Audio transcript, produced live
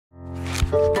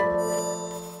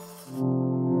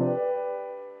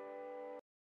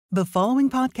The following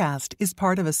podcast is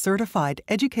part of a certified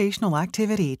educational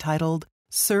activity titled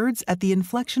SERDs at the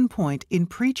Inflection Point in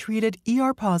Pretreated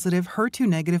ER-positive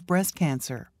HER2-negative breast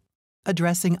cancer,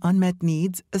 addressing unmet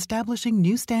needs, establishing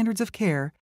new standards of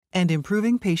care, and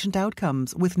improving patient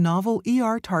outcomes with novel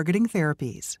ER-targeting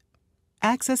therapies.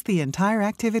 Access the entire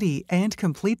activity and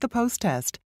complete the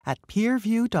post-test at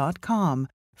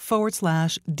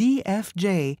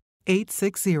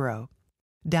peerview.com/DFJ860.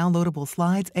 Downloadable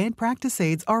slides and practice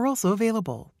aids are also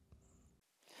available.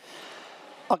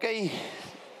 Okay,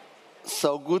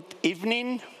 so good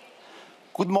evening,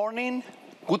 good morning,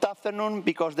 good afternoon,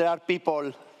 because there are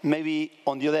people maybe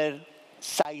on the other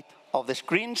side of the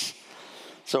screens.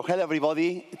 So hello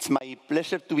everybody, it's my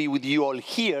pleasure to be with you all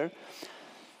here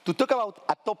to talk about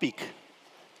a topic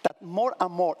that more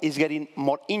and more is getting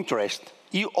more interest.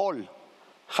 You all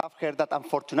have heard that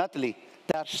unfortunately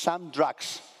there are some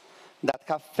drugs that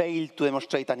have failed to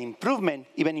demonstrate an improvement,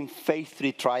 even in phase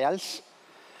 3 trials.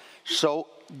 So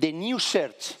the new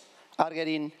SERDs are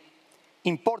getting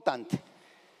important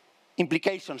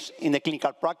implications in the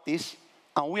clinical practice,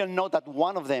 and we all know that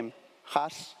one of them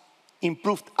has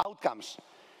improved outcomes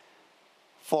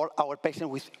for our patients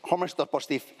with hormone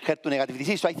receptor-positive HER2-negative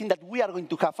disease. So I think that we are going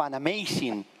to have an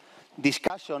amazing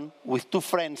discussion with two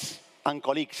friends and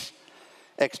colleagues,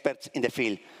 experts in the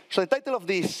field. So the title of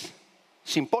this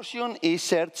symposium is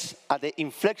SERDs at the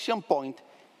Inflection Point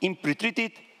in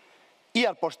Pretreated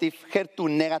ER-positive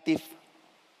HER2-negative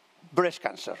breast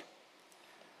cancer.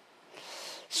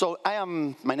 So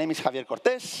my name is Javier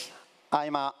Cortés.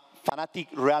 I'm a fanatic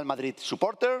Real Madrid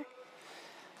supporter,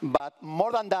 but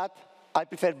more than that, I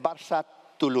prefer Barça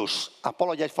to lose.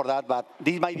 Apologize for that, but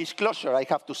this is my disclosure. I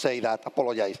have to say that.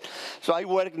 Apologize. So I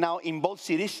work now in both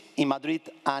cities, in Madrid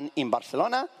and in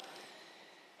Barcelona,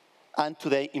 and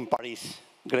today in Paris.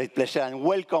 Great pleasure, and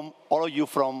welcome all of you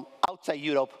from outside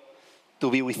Europe to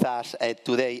be with us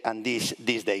today and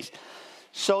these days.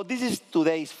 So this is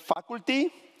today's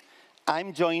faculty.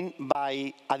 I'm joined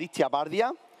by Aditya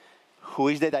Bardia, who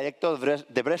is the director of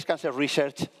the breast cancer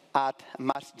research at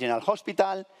Mass General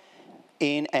Hospital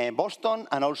in Boston,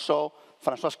 and also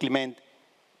Francois-Clement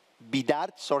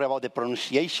Bidart. Sorry about the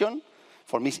pronunciation.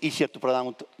 For me, it's easier to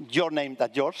pronounce your name than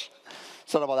yours.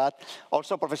 Sorry about that.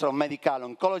 Also, professor of medical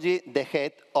oncology, the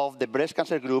head of the breast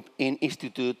cancer group in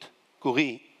Institut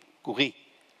Curie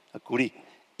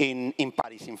in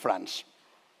Paris, in France.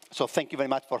 So thank you very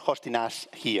much for hosting us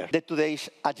here. Today's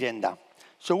agenda.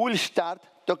 So we'll start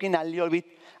talking a little bit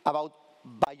about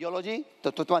biology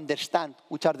to try to understand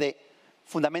which are the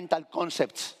fundamental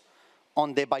concepts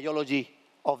on the biology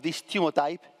of this tumor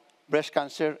type, breast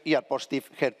cancer, ER-positive,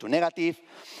 HER2-negative.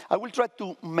 I will try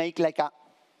to make like a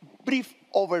brief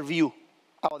overview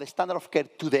about the standard of care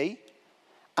today.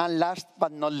 And last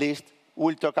but not least,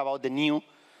 we'll talk about the new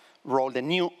role, the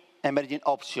new emerging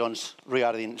options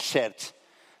regarding SERDs.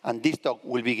 And this talk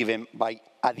will be given by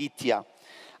Aditya.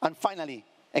 And finally,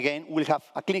 again, we'll have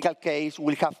a clinical case,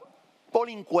 we'll have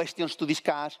polling questions to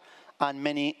discuss, and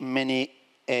many, many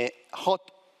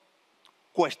hot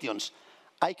questions.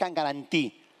 I can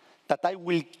guarantee that I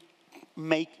will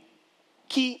make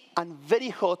key and very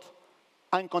hot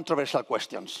and controversial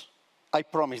questions. I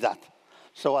promise that.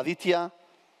 So Aditya,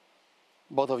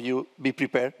 both of you, be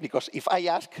prepared, because if I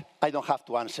ask, I don't have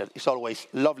to answer. It's always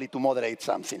lovely to moderate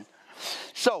something.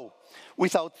 So,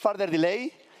 without further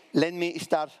delay, let me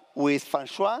start with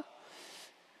Francois,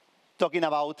 talking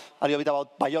about a little bit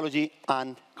about biology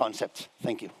and concepts.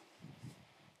 Thank you.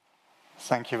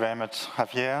 Thank you very much,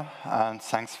 Javier, and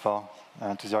thanks to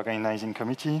the organizing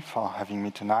committee for having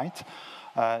me tonight.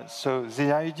 So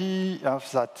the idea of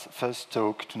that first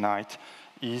talk tonight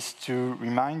is to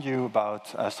remind you about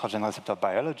estrogen receptor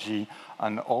biology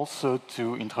and also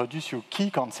to introduce you key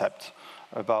concepts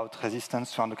about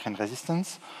resistance to endocrine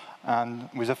resistance, and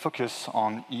with a focus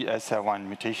on ESR1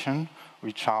 mutation,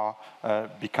 which are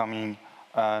becoming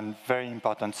a very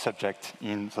important subject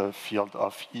in the field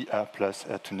of ER plus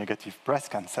HER2 negative breast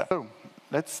cancer. So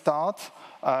let's start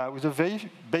with a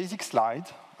very basic slide,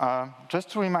 just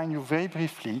to remind you very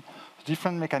briefly the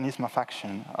different mechanisms of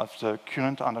action of the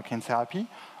current endocrine therapy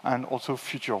and also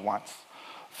future ones.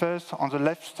 First, on the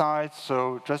left side,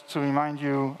 so just to remind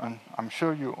you, and I'm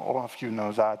sure all of you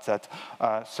know that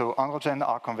so androgen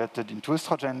are converted into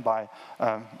estrogen by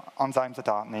enzymes that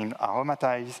are named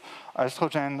aromatase.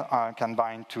 Estrogen can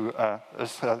bind to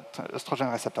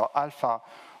estrogen receptor alpha,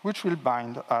 which will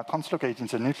bind, translocate in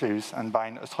the nucleus and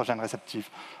bind estrogen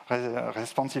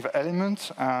responsive elements.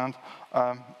 And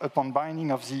upon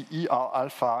binding of the ER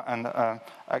alpha and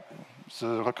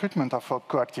the recruitment of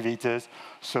co-activators,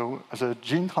 so the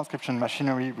gene transcription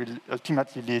machinery will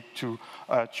ultimately lead to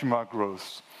tumor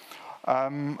growth.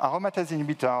 Aromatase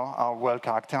inhibitors are well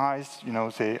characterized.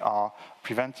 They are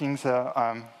preventing the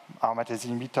aromatase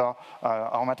inhibitor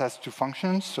aromatase to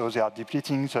function, so they are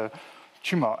depleting the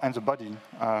tumor and the body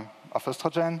of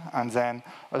estrogen, and then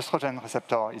estrogen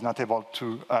receptor is not able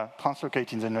to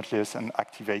translocate in the nucleus and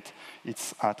activate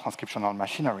its transcriptional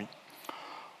machinery.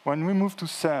 When we move to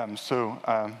SERMs, so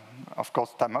of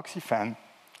course tamoxifen,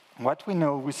 what we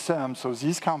know with SERMs, so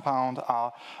these compounds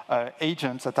are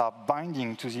agents that are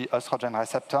binding to the estrogen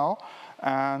receptor,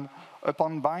 and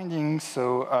upon binding,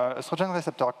 so estrogen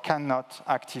receptor cannot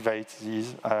activate the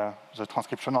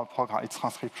transcriptional program, its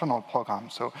transcriptional program,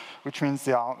 so which means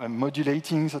they are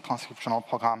modulating the transcriptional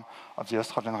program of the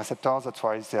estrogen receptor. That's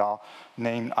why they are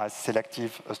named as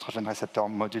selective estrogen receptor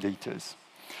modulators.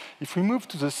 If we move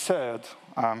to the third,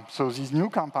 so these new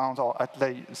compounds are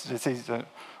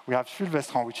we have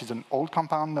fulvestrant, which is an old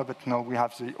compound, but now we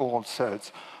have the oral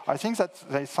SERDs. I think that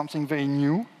there is something very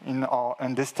new in our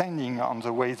understanding on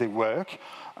the way they work,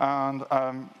 and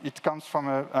it comes from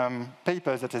a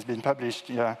paper that has been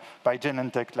published by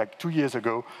Genentech like 2 years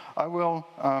ago. I will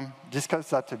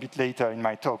discuss that a bit later in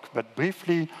my talk, but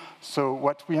briefly, so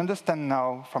what we understand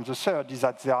now from the SERD is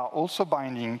that they are also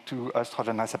binding to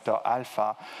estrogen receptor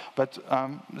alpha, but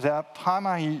their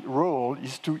primary role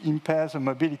is to impair the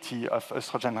mobility of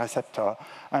estrogen receptor,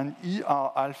 and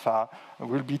ER alpha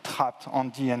will be trapped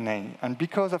on DNA. And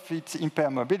because of its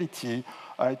impaired mobility,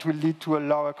 it will lead to a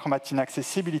lower chromatin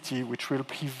accessibility, which will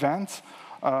prevent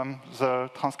the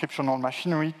transcriptional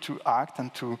machinery to act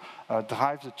and to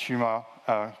drive the tumor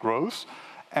growth.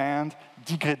 And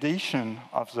degradation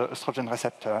of the estrogen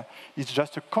receptor is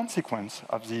just a consequence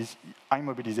of this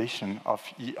immobilization of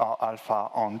ER alpha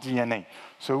on DNA.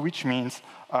 So which means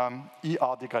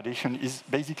ER degradation is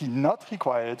basically not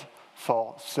required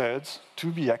for SERDs to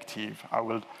be active. I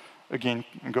will again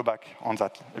go back on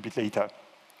that a bit later.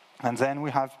 And then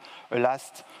we have a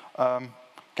last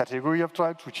category of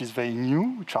drugs, which is very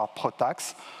new, which are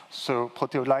PROTACs. So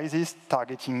proteolysis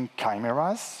targeting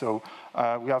chimeras. So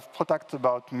we have PROTACs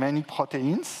about many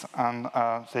proteins, and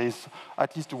there is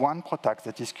at least one PROTAC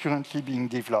that is currently being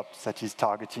developed that is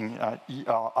targeting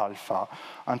ER alpha.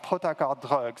 And PROTAC are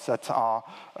drugs that are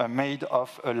made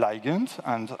of a ligand,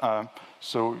 and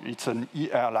so it's an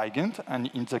ER ligand,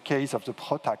 and in the case of the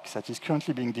PROTAC that is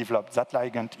currently being developed, that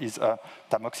ligand is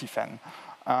tamoxifen.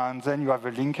 And then you have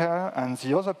a linker, and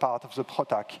the other part of the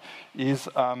PROTAC is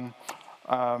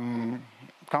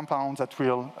compounds that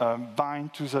will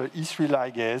bind to the E3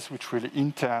 ligase, which will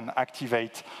in turn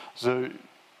activate the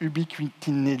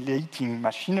ubiquitinating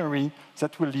machinery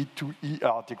that will lead to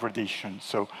ER degradation.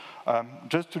 So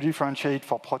just to differentiate,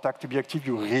 for PROTAC to be active,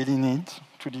 you really need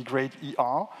to degrade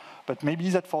ER, but maybe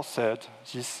that for SERD,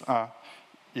 this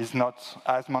is not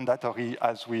as mandatory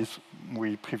as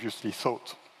we previously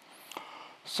thought.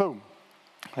 So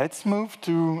let's move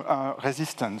to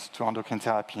resistance to endocrine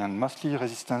therapy, and mostly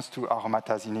resistance to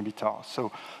aromatase inhibitors.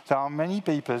 So there are many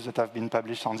papers that have been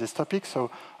published on this topic,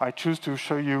 so I choose to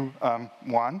show you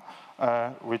one,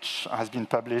 which has been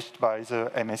published by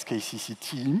the MSKCC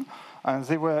team. And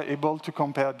they were able to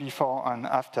compare before and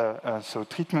after so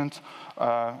treatment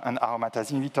and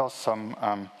aromatase inhibitors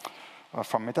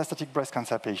from metastatic breast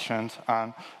cancer patients.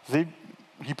 And they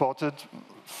reported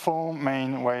 4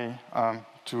 main ways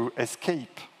to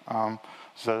escape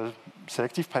the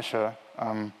selective pressure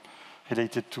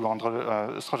related to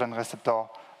estrogen receptor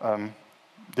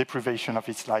deprivation of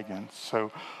its ligand.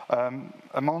 So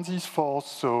among these 4,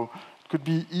 so it could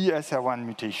be ESR1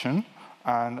 mutation.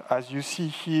 And as you see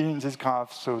here in this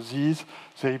graph, so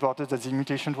they reported that these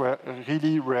mutations were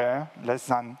really rare, less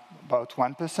than about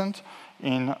 1%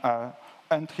 in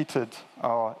untreated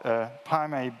or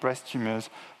primary breast tumors,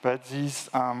 but these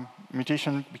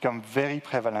mutations become very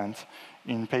prevalent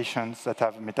in patients that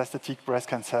have metastatic breast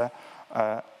cancer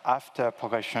after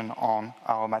progression on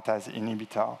aromatase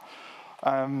inhibitor.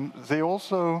 They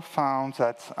also found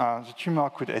that the tumor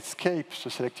could escape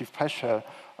the selective pressure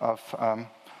of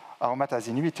aromatase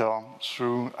inhibitor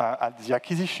through the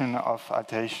acquisition of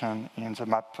alteration in the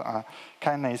MAP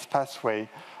kinase pathway,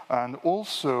 and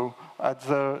also at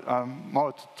the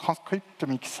more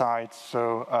transcriptomic side,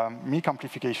 so MEK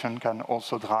amplification can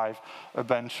also drive a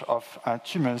bunch of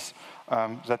tumors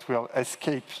that will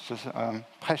escape the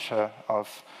pressure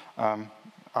of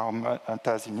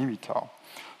aromatase inhibitor.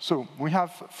 So we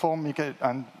have 4 mechanisms,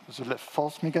 and the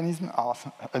 4th mechanism are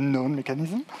unknown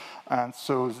mechanism. And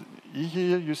so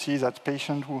here you see that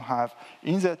patients who have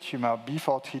in their tumor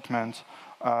before treatment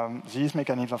these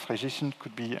mechanisms of resistance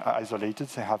could be isolated.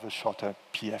 They have a shorter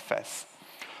PFS.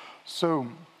 So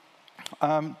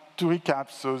to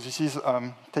recap, so this is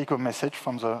take-home message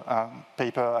from the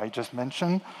paper I just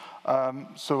mentioned.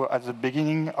 So at the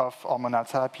beginning of hormonal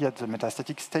therapy at the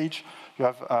metastatic stage, you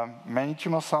have many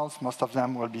tumor cells. Most of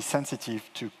them will be sensitive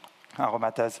to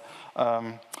aromatase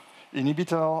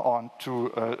inhibitor or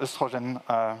to estrogen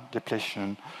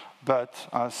depletion. But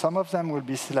some of them will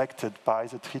be selected by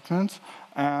the treatment,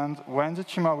 and when the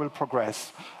tumor will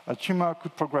progress, a tumor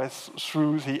could progress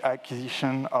through the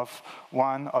acquisition of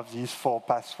one of these 4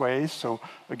 pathways. So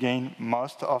again,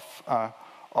 most of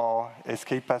our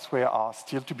escape pathways are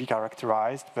still to be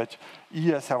characterized, but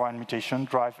ESR1 mutation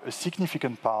drive a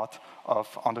significant part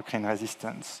of endocrine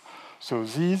resistance. So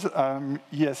these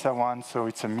ESR1, so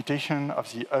it's a mutation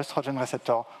of the estrogen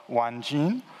receptor 1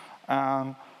 gene.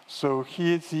 So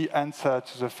here's the answer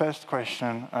to the first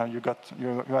question you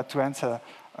had to answer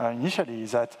initially,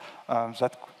 is that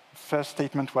that first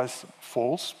statement was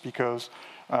false because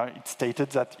it stated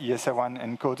that ESR1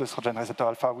 encodes estrogen receptor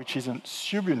alpha, which is a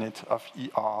subunit of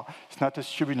ER. It's not a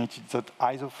subunit, it's an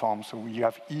isoform. So we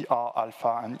have ER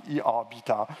alpha and ER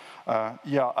beta.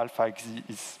 ER alpha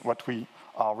is what we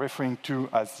are referring to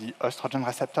as the estrogen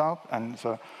receptor, and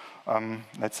the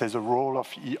let's say the role of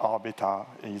ER beta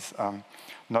is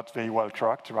not very well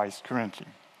characterized currently.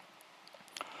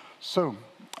 So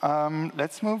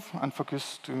let's move and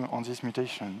focus on this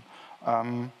mutation.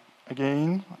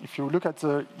 Again, if you look at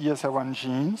the ESR1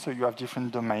 gene, so you have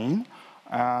different domains,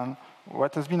 and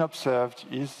what has been observed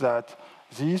is that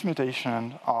these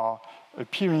mutations are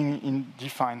appearing in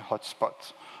defined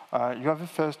hotspots. You have a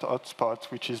first hotspot,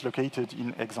 which is located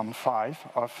in exon 5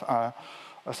 of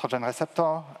estrogen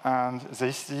receptor, and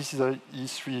this is a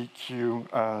E3Q,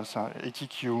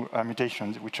 ATQ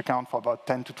mutation, which account for about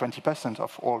 10 to 20%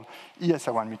 of all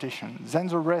ESR1 mutations. Then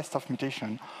the rest of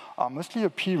mutations are mostly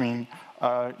appearing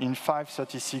in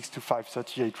 536 to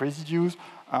 538 residues,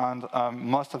 and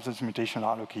most of those mutations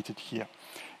are located here.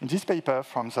 In this paper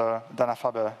from the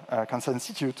Dana-Farber Cancer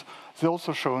Institute, they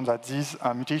also shown that these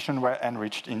mutations were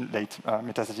enriched in late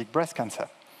metastatic breast cancer.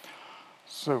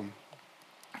 So,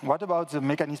 what about the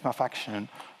mechanism of action?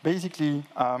 Basically,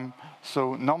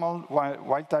 so normal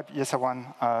wild-type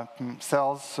ESR1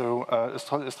 cells, so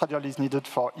estradiol is needed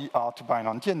for ER to bind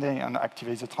on DNA and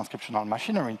activate the transcriptional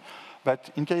machinery.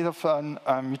 But in case of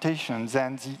a mutation,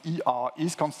 then the ER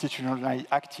is constitutionally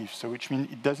active, so which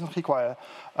means it doesn't require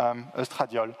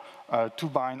estradiol to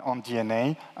bind on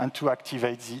DNA and to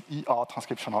activate the ER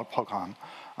transcriptional program.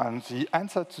 And the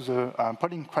answer to the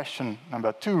polling question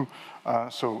number 2,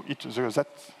 so that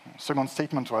second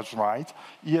statement was right.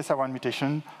 ESR1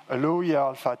 mutation allow ER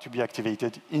alpha to be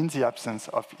activated in the absence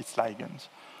of its ligand.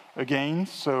 Again,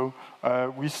 so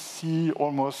we see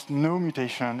almost no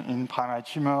mutation in primary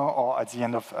tumor or at the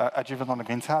end of adjuvant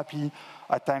endocrine therapy.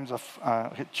 At times of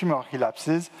tumor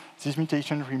relapses, these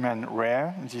mutations remain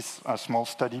rare in this small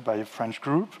study by a French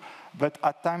group, but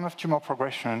at time of tumor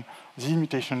progression, this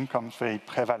mutation becomes very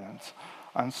prevalent.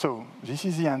 And so this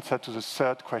is the answer to the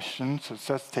third question, the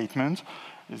third statement.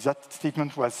 That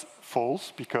statement was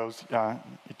false because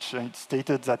it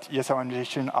stated that ESR1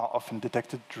 mutations are often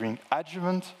detected during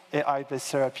adjuvant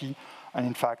AI-based therapy, and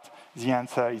in fact, the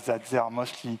answer is that they are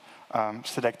mostly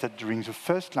selected during the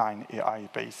first-line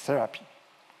AI-based therapy.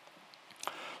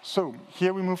 So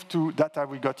here we move to data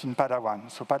we got in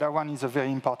PADA-1. So PADA-1 is a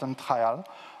very important trial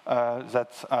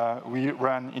that we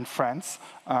ran in France,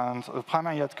 and the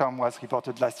primary outcome was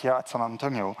reported last year at San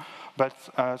Antonio. But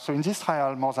so in this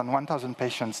trial, more than 1,000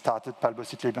 patients started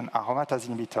palbociclib and aromatase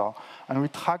inhibitor, and we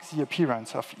tracked the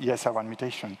appearance of ESR1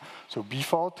 mutation. So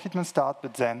before treatment start,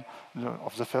 but then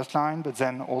of the first line, but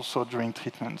then also during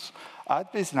treatments.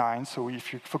 At baseline, so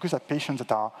if you focus at patients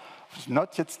that are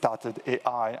not yet started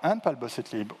AI and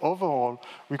palbociclib, overall,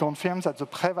 we confirm that the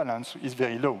prevalence is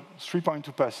very low,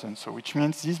 3.2%, so which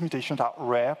means these mutations are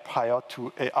rare prior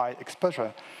to AI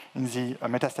exposure in the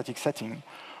metastatic setting.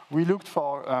 We looked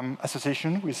for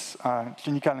association with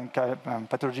clinical and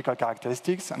pathological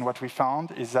characteristics, and what we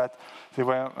found is that they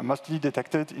were mostly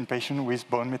detected in patients with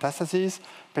bone metastases,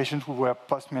 patients who were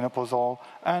postmenopausal,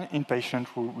 and in patients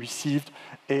who received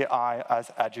AI as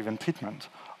adjuvant treatment.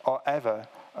 However,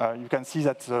 you can see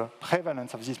that the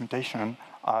prevalence of this mutation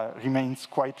remains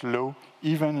quite low,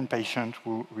 even in patients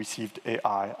who received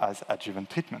AI as adjuvant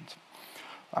treatment.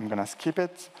 I'm going to skip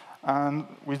it. And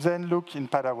we then look in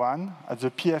PADA-1 at the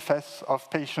PFS of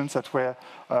patients that were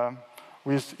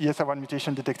with ESR1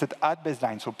 mutation detected at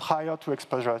baseline, so prior to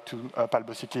exposure to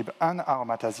palbociclib and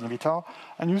aromatase inhibitor.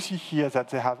 And you see here that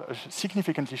they have a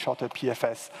significantly shorter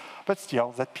PFS, but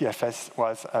still that PFS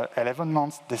was 11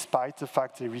 months, despite the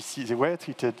fact they were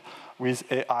treated with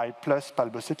AI plus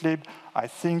palbociclib. I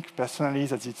think personally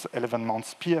that it's 11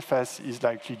 months PFS is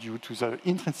likely due to the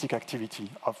intrinsic activity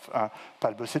of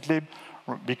palbociclib,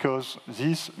 because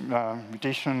this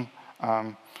mutation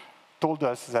told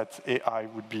us that AI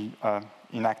would be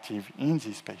inactive in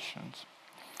these patients.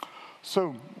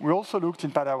 So we also looked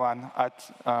in PADA1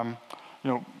 at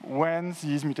when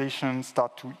these mutations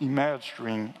start to emerge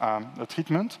during the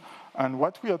treatment. And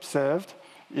what we observed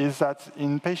is that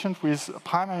in patients with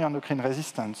primary endocrine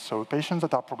resistance, so patients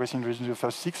that are progressing within the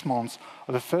first 6 months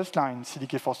of the first-line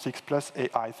CDK4/6 plus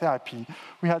AI therapy,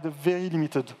 we had a very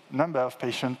limited number of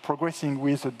patients progressing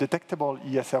with a detectable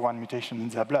ESR1 mutation in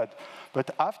their blood.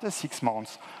 But after 6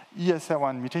 months,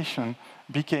 ESR1 mutation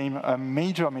became a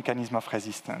major mechanism of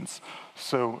resistance.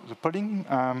 So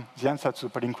the answer to the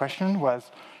polling question was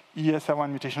ESR1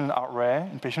 mutations are rare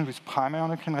in patients with primary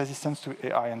endocrine resistance to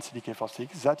AI and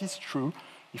CDK4/6. That is true.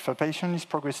 If a patient is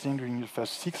progressing during the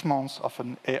first 6 months of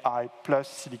an AI plus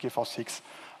CDK4/6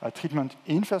 treatment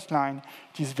in first line,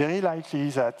 it is very likely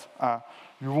that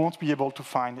you won't be able to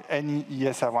find any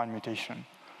ESR1 mutation.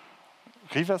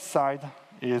 Reverse side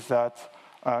is that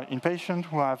in patients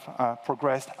who have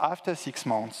progressed after 6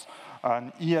 months,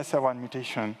 an ESR1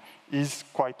 mutation is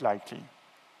quite likely.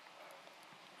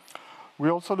 We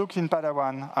also looked in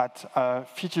PADA1 at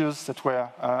features that were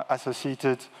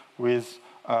associated with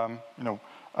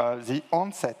the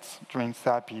onset during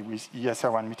therapy with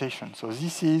ESR1 mutation. So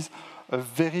this is a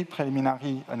very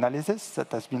preliminary analysis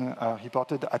that has been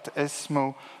reported at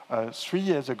ESMO 3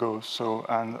 years ago.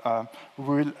 And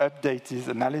we will update this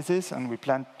analysis, and we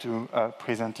plan to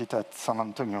present it at San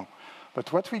Antonio.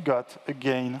 But what we got,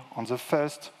 again, on the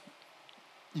first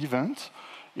event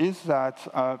is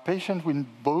that patients with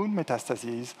bone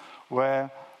metastases were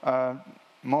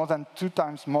more than 2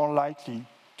 times more likely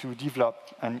to develop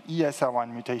an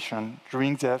ESR1 mutation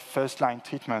during their first-line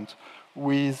treatment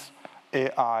with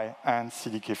AI and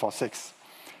CDK4/6.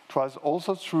 It was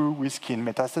also true with skin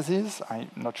metastases.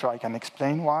 I'm not sure I can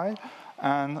explain why.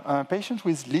 And patients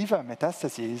with liver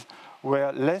metastases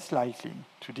were less likely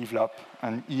to develop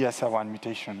an ESR1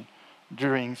 mutation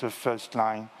during the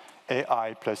first-line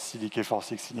AI plus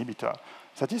CDK4/6 inhibitor.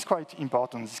 That is quite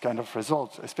important, this kind of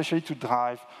results, especially to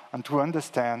drive and to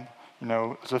understand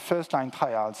the first-line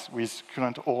trials with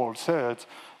current oral SERDs,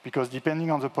 because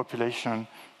depending on the population,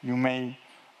 you may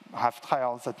have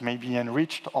trials that may be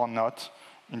enriched or not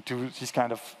into this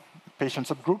kind of patient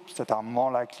subgroups that are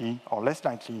more likely or less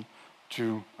likely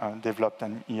to develop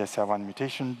an ESR1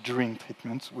 mutation during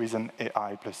treatment with an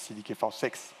AI plus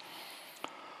CDK4/6.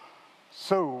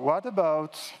 So what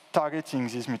about targeting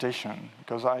this mutation?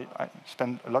 Because I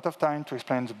spent a lot of time to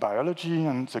explain the biology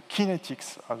and the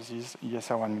kinetics of this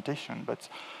ESR1 mutation, but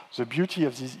the beauty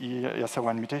of this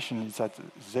ESR1 mutation is that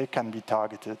they can be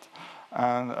targeted.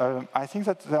 And I think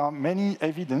that there are many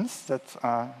evidence that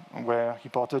were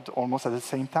reported almost at the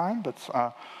same time, but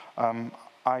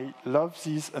I love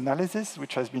this analysis,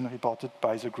 which has been reported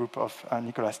by the group of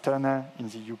Nicholas Turner in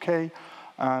the UK.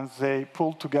 And they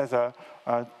pulled together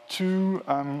 2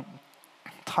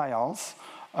 trials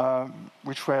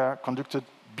which were conducted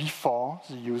before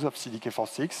the use of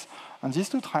CDK4/6. And these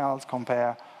 2 trials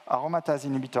compare aromatase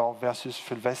inhibitor versus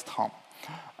fulvestrant.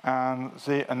 And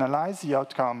they analyze the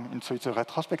outcome, so it's a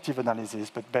retrospective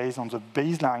analysis, but based on the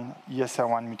baseline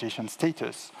ESR1 mutation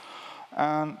status.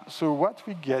 And so what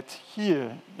we get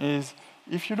here is,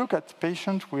 if you look at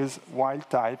patients with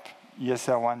wild-type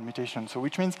ESR1 mutation, so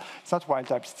which means it's not wild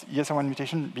type, it's ESR1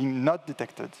 mutation being not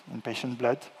detected in patient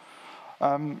blood.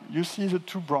 You see the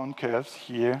 2 brown curves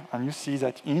here, and you see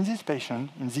that in this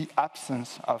patient, in the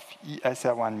absence of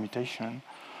ESR1 mutation,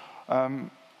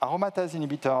 aromatase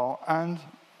inhibitor and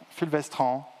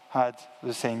fulvestrant had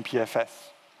the same PFS.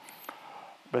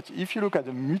 But if you look at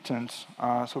the mutants,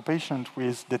 so patients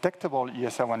with detectable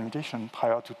ESR1 mutation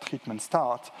prior to treatment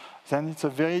start, then it's a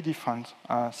very different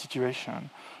situation.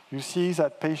 You see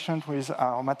that patients with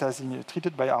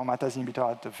treated by aromatase inhibitor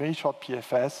had a very short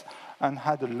PFS and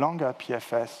had a longer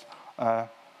PFS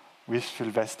with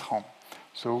fulvestrant.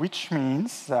 So which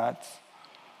means that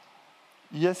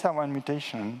ESR1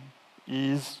 mutation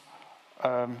is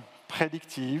a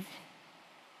predictive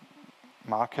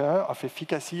marker of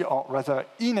efficacy, or rather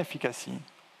inefficacy,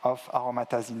 of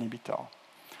aromatase inhibitor.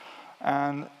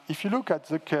 And if you look at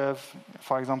the curve,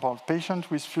 for example, patient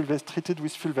treated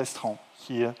with fulvestrant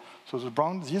here, so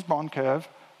this brown curve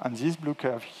and this blue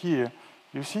curve here,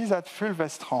 you see that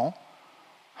fulvestrant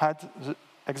had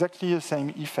exactly the same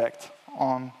effect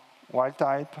on wild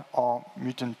type or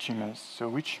mutant tumors. So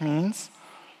which means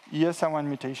ESR1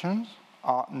 mutations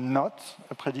are not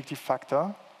a predictive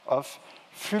factor of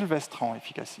fulvestrant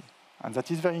efficacy. And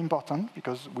that is very important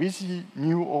because with the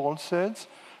new oral SERDs,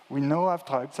 we now have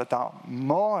drugs that are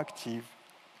more active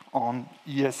on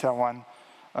ESR1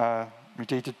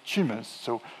 mutated tumors.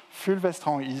 So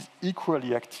fulvestrant is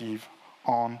equally active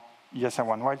on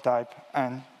ESR1 wild type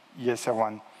and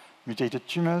ESR1 mutated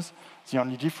tumors. The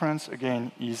only difference,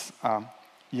 again, is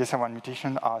ESR1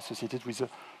 mutations are associated with a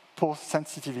poor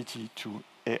sensitivity to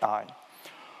AI.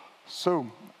 So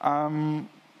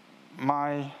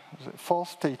my fourth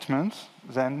statement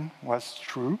then was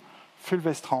true.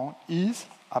 Fulvestrant is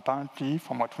apparently,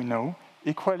 from what we know,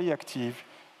 equally active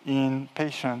in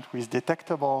patients with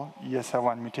detectable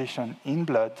ESR1 mutation in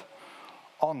blood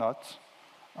or not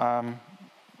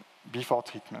before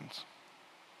treatment.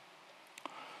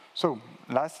 So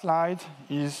last slide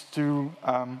is to,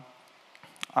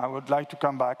 I would like to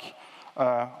come back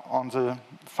on the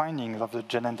findings of the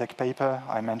Genentech paper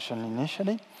I mentioned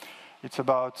initially. It's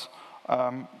about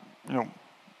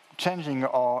changing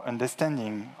our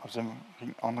understanding of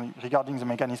regarding the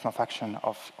mechanism of action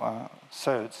of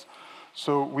SERDs.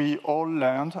 So we all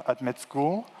learned at med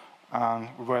school, and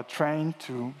we were trained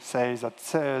to say that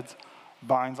SERDs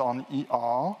binds on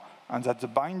ER, and that the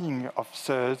binding of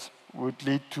SERDs would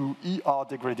lead to ER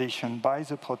degradation by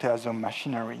the proteasome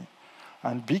machinery.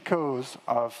 And because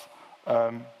of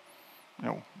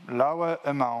lower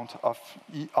amount of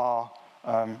ER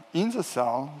in the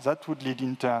cell, that would lead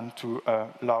in turn to a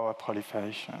lower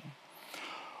proliferation.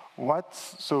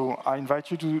 So I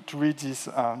invite you to read this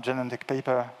Genentech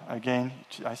paper again.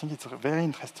 I think it's very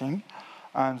interesting.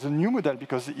 And the new model,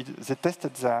 because they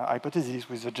tested their hypothesis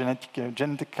with the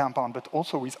genetic compound, but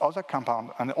also with other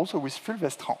compounds, and also with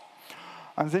fulvestrant.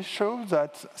 And they show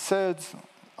that SERDs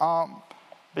are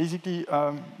basically,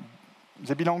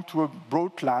 they belong to a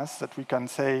broad class that we can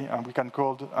say, we can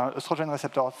call estrogen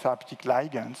receptor therapeutic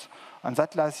ligands. And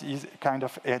that class is kind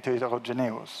of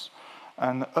heterogeneous.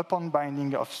 And upon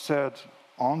binding of SERD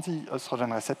on the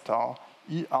estrogen receptor,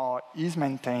 ER is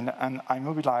maintained and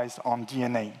immobilized on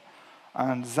DNA.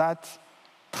 And that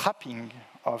trapping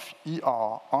of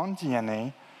ER on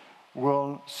DNA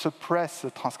will suppress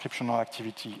the transcriptional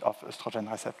activity of estrogen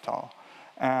receptor.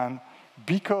 And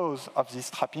because of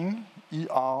this trapping,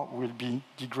 ER will be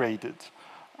degraded.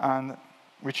 And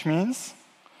which means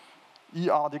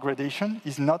ER degradation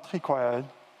is not required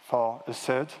for a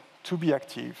SERD to be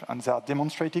active. And they are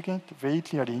demonstrating it very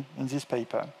clearly in this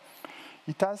paper.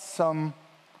 It has some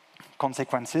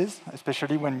consequences,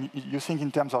 especially when you think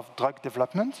in terms of drug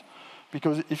development,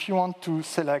 because if you want to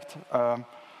select a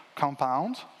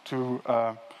compound to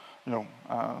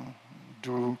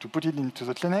put it into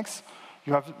the clinics,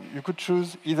 you could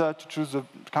choose either to choose a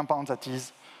compound that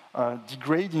is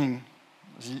degrading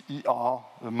the ER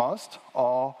the most,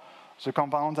 or the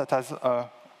compound that has a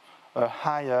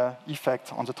higher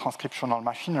effect on the transcriptional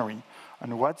machinery.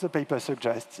 And what the paper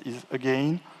suggests is,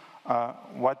 again,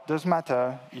 what does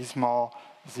matter is more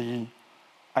the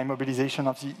immobilization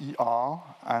of the ER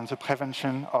and the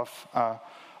prevention of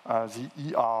the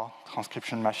ER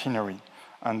transcription machinery.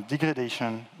 And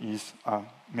degradation is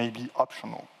maybe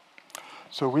optional.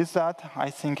 So with that, I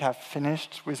think I've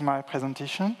finished with my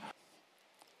presentation.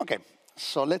 Okay,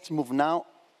 so let's move now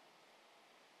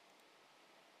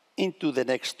into the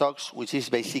next talks, which is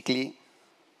basically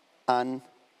an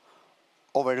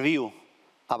overview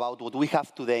about what we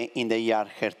have today in the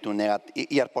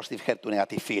ER-positive HER2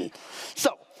 negative field.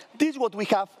 So this is what we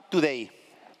have today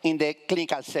in the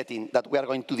clinical setting that we are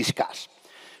going to discuss.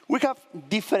 We have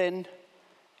different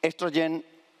estrogen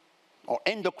or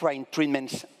endocrine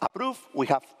treatments approved. We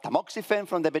have tamoxifen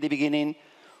from the very beginning.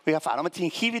 We have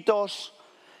aromatase inhibitors,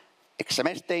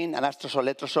 exemestane, anastrozole,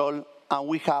 letrozole, and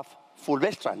we have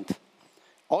fulvestrant.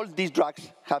 All these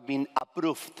drugs have been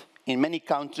approved in many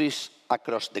countries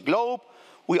across the globe.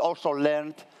 We also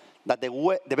learned that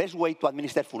the best way to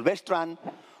administer fulvestrant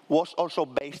was also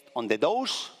based on the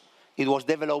dose. It was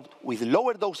developed with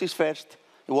lower doses first.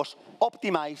 It was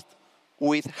optimized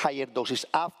with higher doses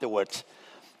afterwards.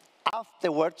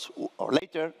 Afterwards, or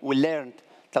later, we learned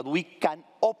that we can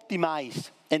optimize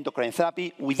endocrine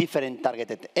therapy with different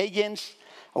targeted agents.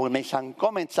 I will make some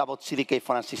comments about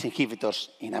CDK4 and 6 inhibitors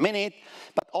in a minute,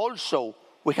 but also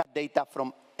we have data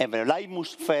from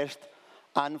everolimus first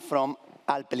and from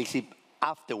alpelisib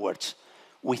afterwards.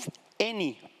 With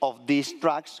any of these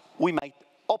drugs, we might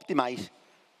optimize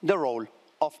the role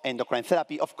of endocrine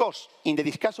therapy. Of course, in the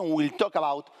discussion, we'll talk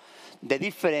about the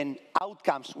different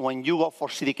outcomes when you go for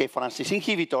CDK4 and 6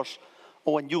 inhibitors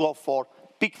or when you go for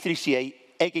PIK3CA,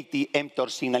 AKT, mTOR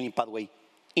signaling pathway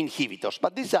inhibitors.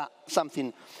 But this is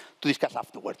something to discuss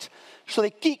afterwards. So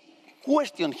the key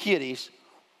question here is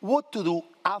what to do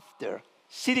after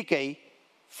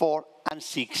CDK4 and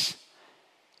 6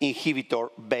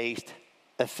 inhibitor-based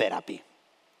therapy.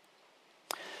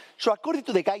 So according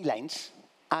to the guidelines,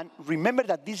 and remember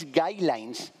that these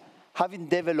guidelines have been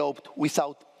developed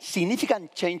without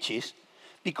significant changes,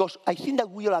 because I think that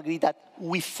we all agree that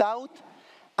without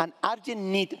an urgent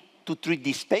need to treat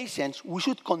these patients, we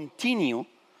should continue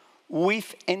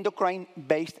with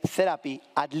endocrine-based therapy,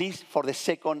 at least for the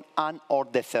second and or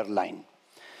the third line.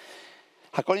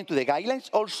 According to the guidelines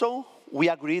also, we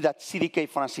agree that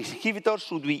CDK4 and 6 inhibitors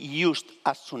should be used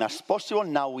as soon as possible,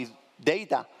 now with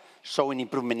data showing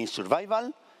improvement in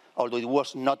survival, although it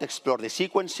was not explored the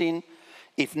sequencing,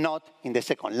 if not in the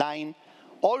second line.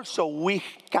 Also, we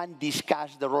can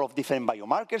discuss the role of different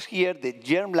biomarkers here, the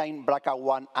germline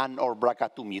BRCA1 and or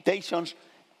BRCA2 mutations,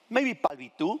 maybe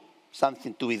PALB2,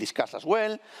 something to be discussed as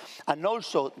well, and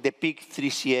also the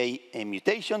PIK3CA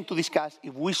mutation to discuss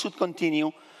if we should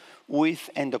continue with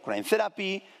endocrine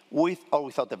therapy, with or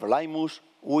without everolimus,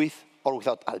 with or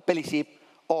without alpelisib,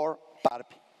 or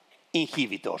PARP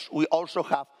inhibitors. We also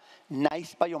have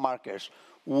nice biomarkers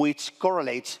which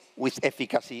correlates with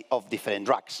efficacy of different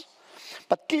drugs.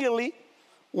 But clearly,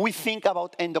 we think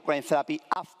about endocrine therapy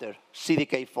after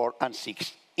CDK4 and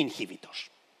 6 inhibitors.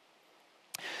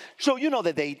 So you know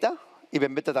the data,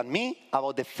 even better than me,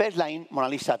 about the first line, Mona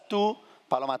Lisa 2,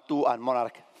 Paloma 2, and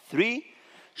Monarch 3,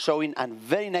 showing a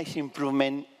very nice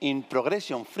improvement in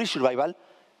progression-free survival,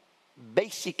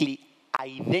 basically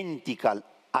identical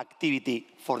activity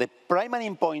for the primary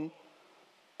endpoint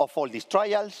of all these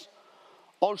trials.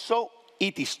 Also,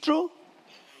 it is true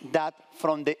that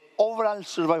from the overall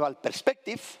survival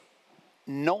perspective,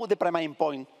 no the primary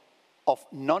endpoint of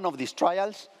none of these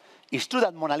trials. It's true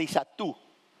that Mona Lisa 2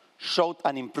 showed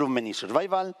an improvement in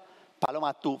survival.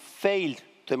 Paloma 2 failed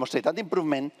to demonstrate that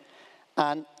improvement.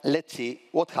 And let's see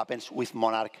what happens with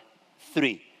Monarch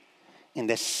 3. In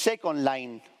the second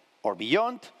line or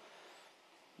beyond,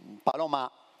 Paloma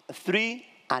 3,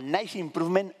 a nice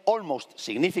improvement, almost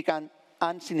significant,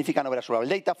 and significant overall survival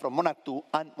data from Monarch 2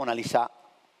 and Mona Lisa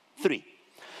 3.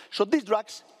 So these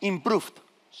drugs improved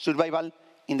survival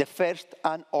in the first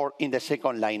and or in the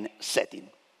second line setting.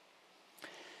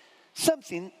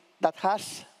 Something that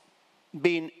has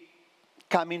been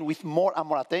coming with more and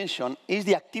more attention is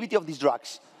the activity of these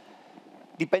drugs,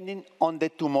 depending on the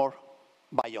tumor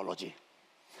biology.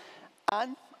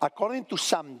 And according to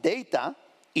some data,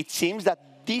 it seems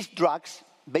that these drugs,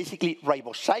 basically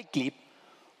ribociclib,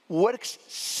 works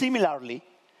similarly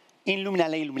in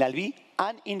luminal A, luminal B,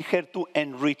 and in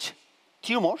HER2-enriched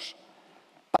tumors,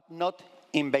 but not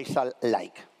in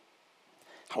basal-like.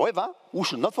 However, we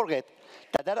should not forget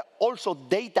that there are also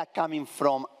data coming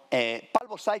from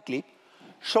palbociclib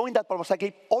showing that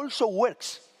palbociclib also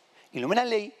works in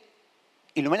luminal A,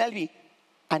 in luminal B,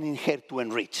 and in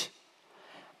HER2-enriched.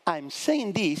 I'm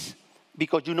saying this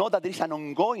because you know that there is an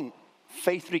ongoing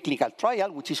phase 3 clinical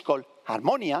trial, which is called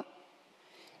Harmonia,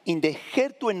 in the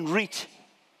HER2-enriched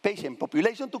patient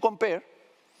population to compare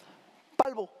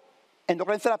palbo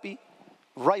endocrine therapy,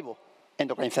 ribo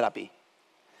endocrine therapy.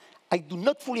 I do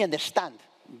not fully understand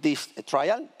this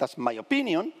trial, that's my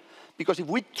opinion, because if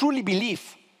we truly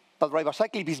believe that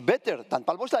ribociclib is better than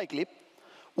palbociclib,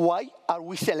 why are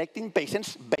we selecting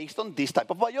patients based on this type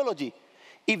of biology?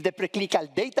 If the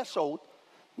preclinical data showed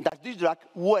that this drug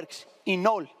works in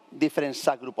all different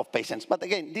subgroups of patients. But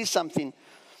again, this is something,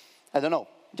 I don't know,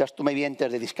 just to maybe enter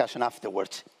the discussion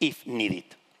afterwards, if needed.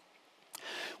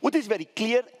 What is very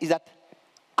clear is that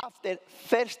after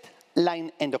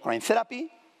first-line endocrine therapy,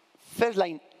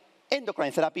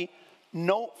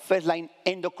 no first-line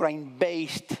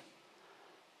endocrine-based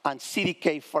and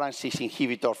CDK4 and 6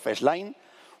 inhibitor first-line.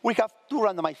 We have two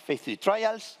randomized phase 3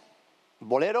 trials,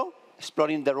 Bolero,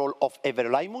 exploring the role of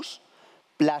everolimus,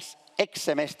 plus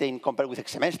exemestane compared with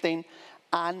exemestane,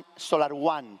 and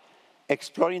SOLAR-1,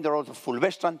 exploring the role of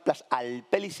fulvestrant plus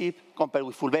alpelisib compared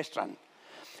with fulvestrant.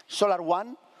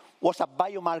 SOLAR-1 was a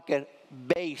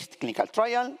biomarker-based clinical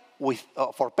trial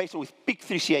for patients with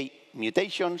PIK3CA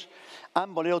mutations,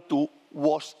 and Bolero-2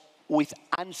 was with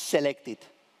unselected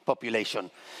population.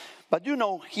 But you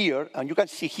know here, and you can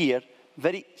see here,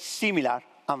 very similar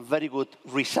and very good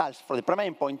results for the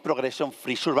primary endpoint,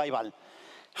 progression-free survival.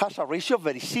 Has a ratio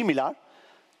very similar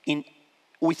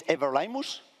with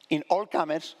everolimus in all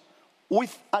comers,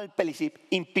 with alpelisib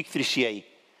in PIK3CA.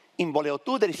 In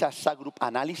Bolero-2, there is a subgroup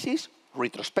analysis,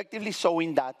 retrospectively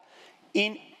showing that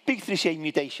in PIK3CA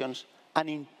mutations and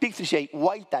in PIK3CA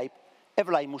wild type,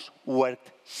 everolimus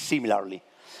worked similarly.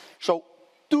 So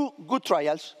 2 good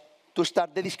trials to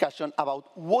start the discussion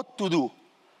about what to do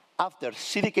after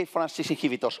CDK4/6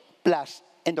 inhibitors plus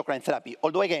endocrine therapy.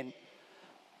 Although again,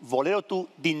 Bolero-2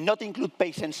 did not include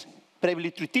patients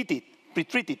previously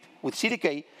pretreated with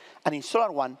CDK, and in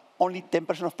SOLAR-1, only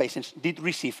 10% of patients did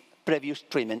receive previous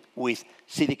treatment with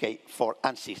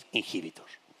CDK4/6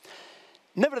 inhibitors.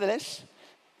 Nevertheless,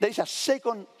 there is a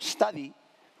second study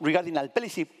regarding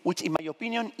alpelisib, which in my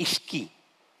opinion is key.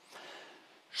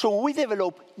 So we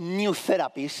develop new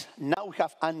therapies. Now we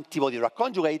have antibody-drug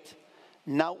conjugate.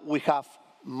 Now we have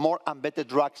more and better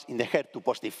drugs in the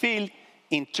HER2-positive field,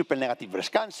 in triple-negative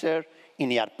breast cancer,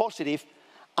 in ER-positive.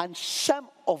 And some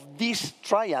of these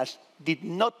trials did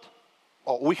not,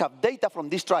 or we have data from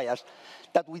these trials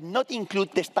that would not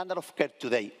include the standard of care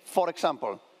today. For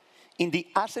example, in the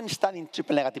ASCENT study in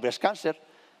triple-negative breast cancer,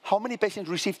 how many patients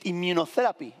received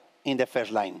immunotherapy in the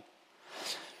first line?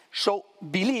 So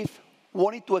Believe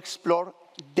wanted to explore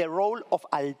the role of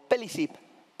alpelisib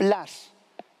plus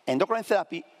endocrine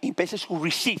therapy in patients who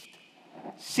received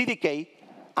CDK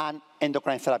and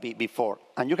endocrine therapy before.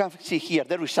 And you can see here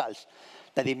the results,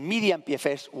 that the median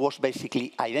PFS was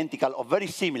basically identical or very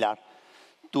similar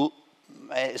to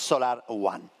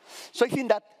SOLAR-1. So I think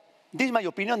that this is my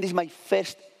opinion, this is my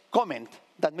first comment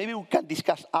that maybe we can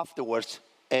discuss afterwards,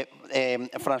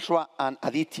 Francois and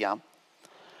Aditya.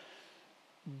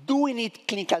 Do we need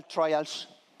clinical trials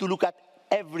to look at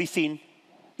everything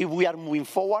if we are moving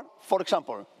forward? For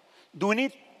example, do we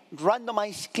need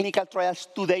randomized clinical trials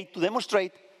today to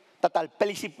demonstrate that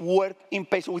alpelisib worked in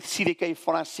patients with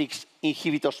CDK4/6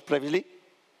 inhibitors previously?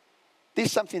 This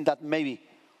is something that maybe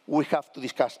we have to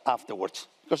discuss afterwards,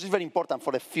 because it's very important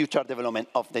for the future development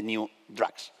of the new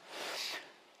drugs.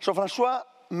 So Francois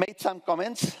made some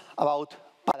comments about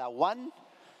PADA-1.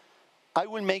 I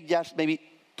will make just maybe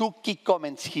 2 key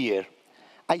comments here.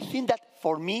 I think that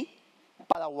for me,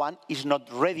 PADA-1 is not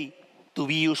ready to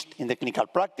be used in the clinical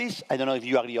practice. I don't know if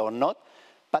you agree or not,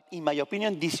 but in my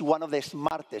opinion, this is one of the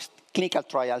smartest clinical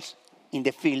trials in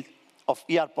the field of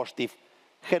ER-positive,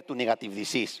 HER2-negative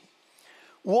disease.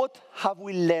 What have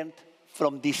we learned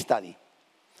from this study?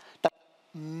 That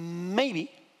maybe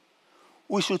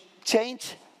we should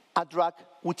change a drug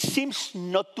which seems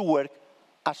not to work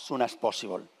as soon as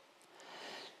possible,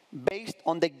 based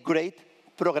on the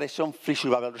great progression-free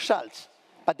survival results.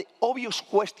 But the obvious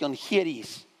question here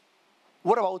is,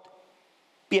 what about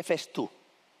PFS2?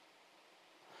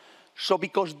 So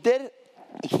because there,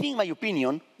 I think, in my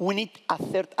opinion, we need a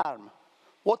third arm.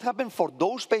 What happened for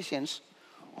those patients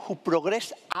who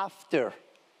progress after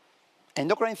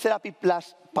endocrine therapy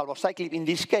plus palbociclib in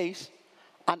this case,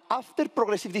 and after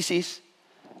progressive disease,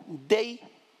 they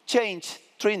change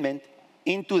treatment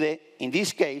into the, in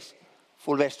this case,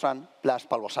 fulvestrant plus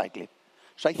palbociclib.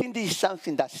 So I think this is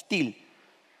something that still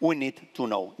we need to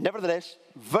know. Nevertheless,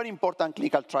 very important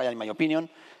clinical trial, in my opinion,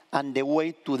 and the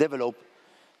way to develop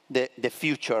the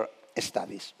future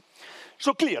studies.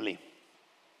 So clearly,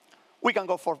 we can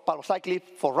go for palbociclib,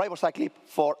 for ribociclib,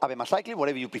 for abemaciclib,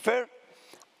 whatever you prefer.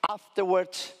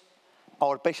 Afterwards,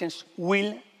 our patients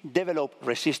will develop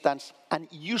resistance, and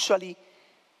usually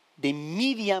the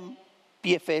median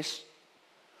PFS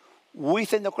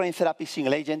with endocrine therapy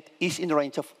single agent is in the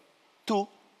range of 2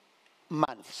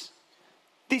 months.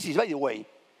 This is, by the way,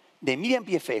 the median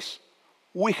PFS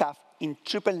we have in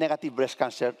triple-negative breast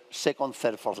cancer, second,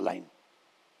 third, fourth line.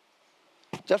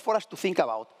 Just for us to think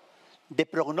about the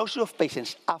prognosis of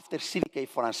patients after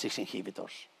CDK4/6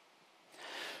 inhibitors.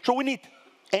 So we need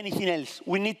anything else.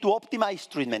 We need to optimize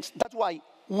treatments. That's why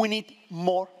we need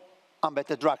more and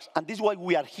better drugs. And this is why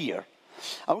we are here.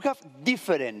 And we have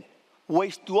different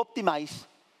ways to optimize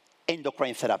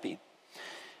endocrine therapy.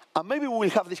 And maybe we will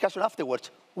have a discussion afterwards.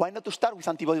 Why not to start with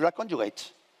antibody-drug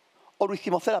conjugates or with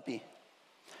chemotherapy?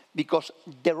 Because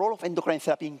the role of endocrine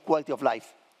therapy in quality of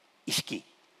life is key.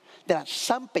 There are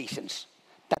some patients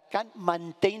that can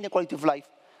maintain the quality of life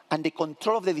and the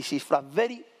control of the disease for a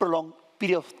very prolonged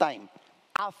period of time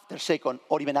after second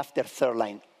or even after third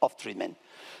line of treatment.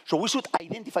 So we should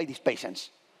identify these patients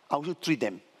and we should treat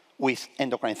them with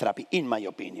endocrine therapy, in my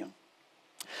opinion.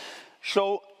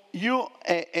 So you,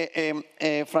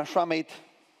 Francois, made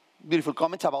beautiful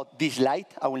comments about this slide.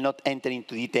 I will not enter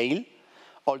into detail,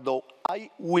 although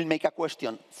I will make a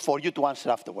question for you to answer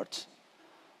afterwards.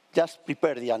 Just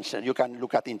prepare the answer. You can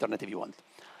look at the internet if you want.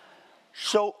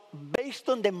 So based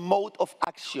on the mode of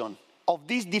action of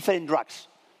these different drugs,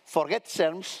 forget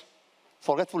SERDs,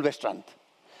 forget fulvestrant,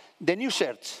 the new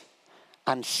SERDs,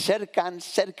 and SERCAN,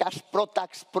 SERCAS,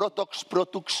 PROTACs, PROTOX,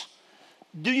 PROTUX,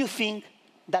 do you think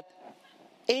that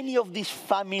any of these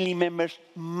family members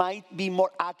might be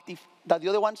more active than the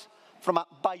other ones from a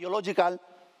biological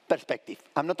perspective.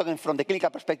 I'm not talking from the clinical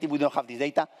perspective, we don't have this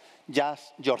data,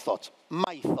 just your thoughts.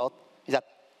 My thought is that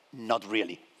not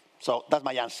really. So that's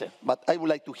my answer, but I would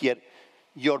like to hear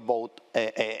your both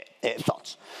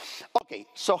thoughts. Okay,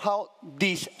 so how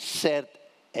these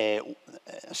SERDs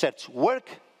work,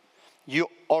 you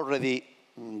already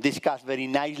discussed very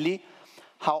nicely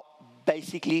how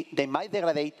basically they might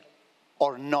degrade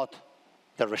or not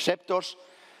the receptors,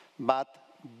 but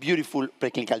beautiful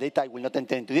preclinical data. I will not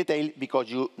enter into detail because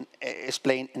you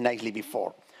explained nicely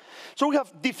before. So we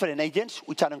have different agents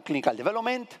which are in clinical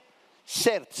development.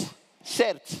 SERDs.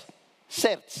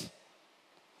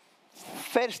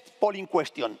 First polling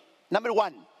question. Number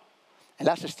one,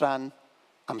 elacestrant,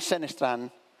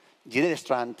 amcenestrant,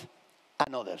 giredestrant,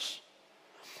 and others.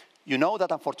 You know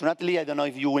that unfortunately, I don't know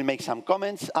if you will make some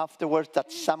comments afterwards,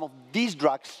 that some of these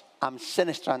drugs,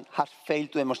 amcenestrant, has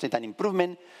failed to demonstrate an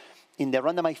improvement in the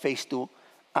randomized phase 2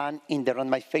 and in the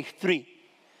randomized phase 3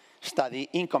 study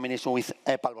in combination with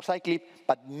palbociclib,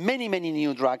 but many, many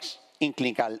new drugs in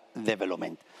clinical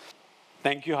development.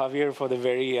 Thank you, Javier, for the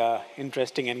very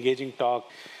interesting, engaging talk.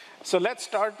 So let's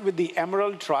start with the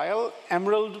EMERALD trial.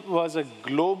 EMERALD was a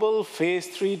global phase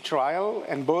 3 trial,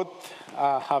 and both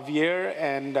Javier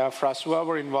and Francois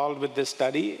were involved with this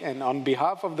study. And on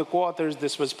behalf of the co-authors,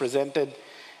 this was presented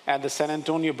at the San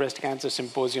Antonio Breast Cancer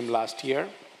Symposium last year.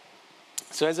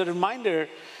 So as a reminder,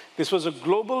 this was a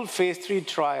global phase 3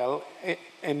 trial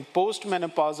in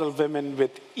postmenopausal women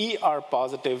with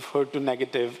ER-positive,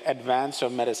 HER2-negative, advanced or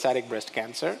metastatic breast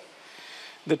cancer.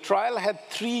 The trial had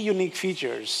 3 unique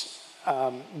features.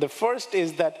 The first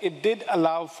is that it did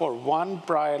allow for 1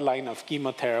 prior line of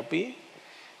chemotherapy.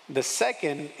 The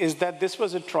second is that this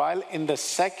was a trial in the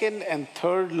 2nd and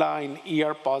 3rd line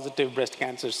ER-positive breast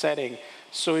cancer setting,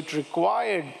 so it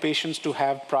required patients to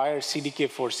have prior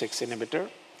CDK4/6 inhibitor.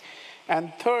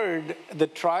 And third, the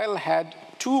trial had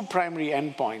 2 primary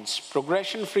endpoints: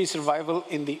 progression-free survival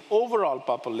in the overall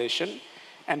population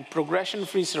and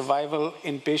progression-free survival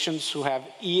in patients who have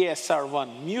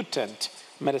ESR1 mutant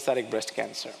metastatic breast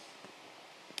cancer.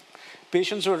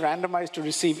 Patients were randomized to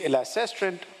receive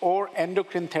elacestrant or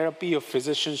endocrine therapy of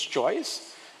physician's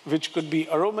choice, which could be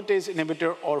aromatase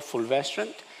inhibitor or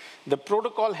fulvestrant. The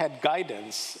protocol had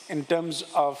guidance in terms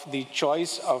of the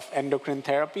choice of endocrine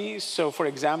therapy. So for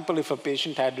example, if a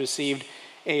patient had received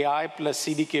AI plus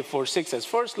CDK4/6 as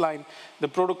first line, the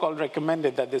protocol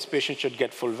recommended that this patient should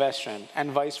get fulvestrant,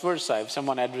 and vice versa. If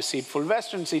someone had received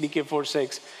fulvestrant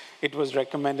CDK4/6, it was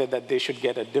recommended that they should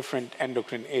get a different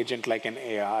endocrine agent like an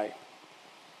AI.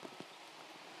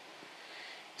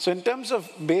 So in terms of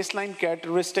baseline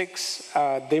characteristics,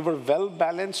 they were well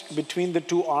balanced between the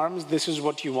 2 arms. This is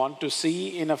what you want to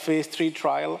see in a phase 3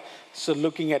 trial. So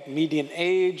looking at median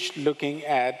age, looking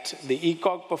at the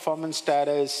ECOG performance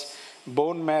status,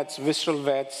 bone mets, visceral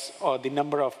vets, or the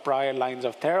number of prior lines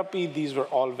of therapy, these were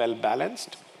all well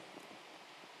balanced.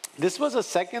 This was a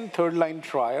 2nd, 3rd line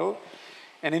trial.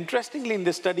 And interestingly, in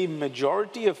this study,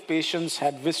 majority of patients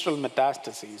had visceral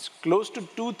metastases. Close to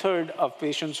 2/3 of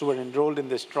patients who were enrolled in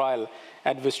this trial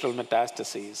had visceral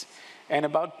metastases. And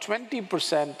about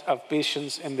 20% of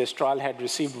patients in this trial had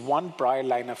received 1 prior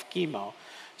line of chemo.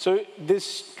 So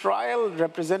this trial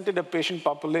represented a patient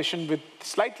population with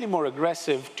slightly more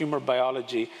aggressive tumor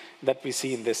biology that we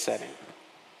see in this setting.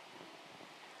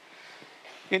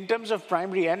 In terms of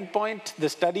primary endpoint, the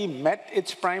study met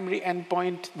its primary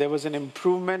endpoint. There was an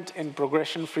improvement in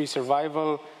progression-free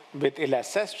survival with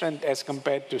elacestrant as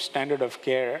compared to standard of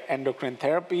care endocrine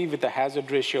therapy with a hazard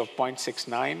ratio of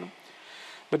 0.69.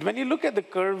 But when you look at the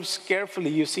curves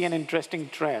carefully, you see an interesting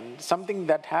trend, something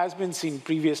that has been seen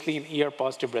previously in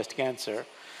ER-positive breast cancer,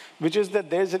 which is that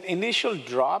there's an initial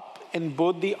drop in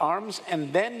both the arms,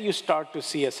 and then you start to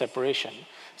see a separation.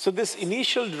 So this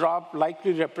initial drop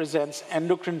likely represents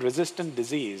endocrine-resistant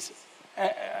disease.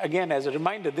 Again, as a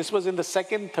reminder, this was in the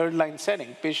 2nd, 3rd line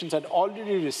setting. Patients had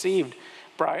already received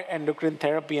prior endocrine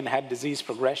therapy and had disease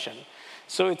progression.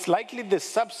 So it's likely this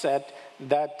subset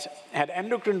that had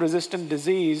endocrine-resistant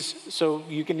disease, so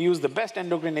you can use the best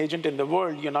endocrine agent in the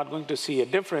world, you're not going to see a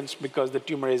difference because the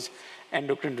tumor is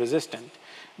endocrine-resistant.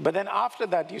 But then after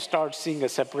that, you start seeing a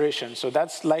separation. So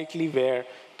that's likely where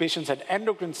patients had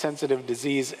endocrine-sensitive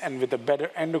disease, and with a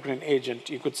better endocrine agent,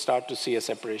 you could start to see a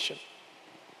separation.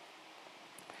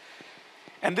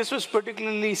 And this was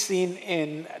particularly seen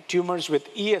in tumors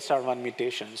with ESR1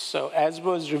 mutations. So as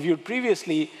was reviewed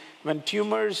previously, when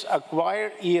tumors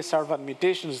acquire ESR1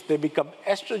 mutations, they become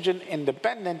estrogen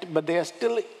independent, but they are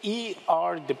still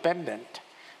ER dependent,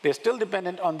 They're still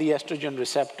dependent on the estrogen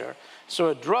receptor. So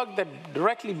a drug that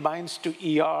directly binds to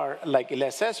ER, like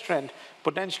elacestrant,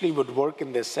 potentially would work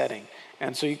in this setting.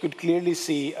 And so you could clearly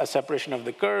see a separation of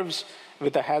the curves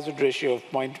with a hazard ratio of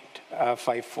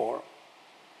 0.54.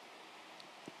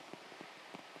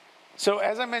 So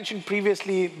as I mentioned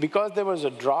previously, because there was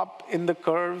a drop in the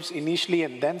curves initially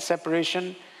and then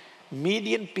separation,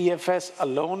 median PFS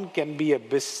alone can be a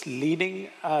misleading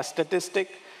statistic.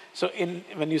 So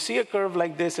when you see a curve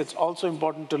like this, it's also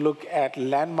important to look at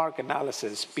landmark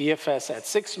analysis, PFS at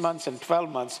 6 months and 12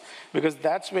 months, because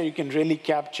that's where you can really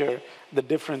capture the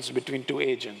difference between two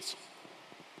agents.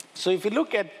 So if you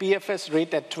look at PFS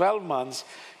rate at 12 months,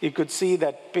 you could see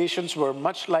that patients were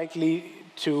much likely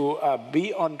to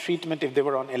be on treatment if they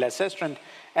were on elacestrant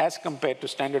as compared to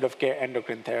standard of care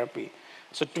endocrine therapy.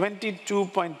 So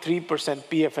 22.3%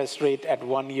 PFS rate at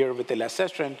 1 year with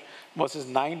elacestrant versus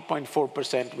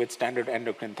 9.4% with standard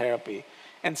endocrine therapy.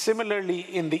 And similarly,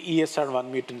 in the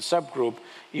ESR1 mutant subgroup,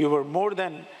 you were more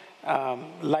than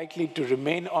likely to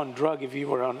remain on drug if you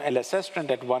were on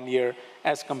elacestrant at 1 year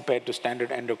as compared to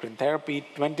standard endocrine therapy,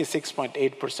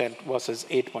 26.8% versus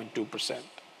 8.2%.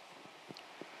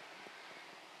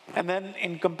 And then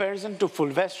in comparison to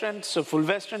fulvestrant, so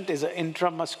fulvestrant is an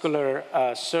intramuscular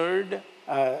SERD.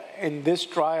 In this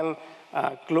trial,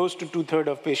 close to 2/3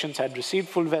 of patients had received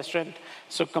fulvestrant.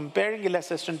 So comparing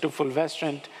elacestrant to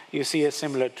fulvestrant, you see a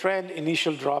similar trend,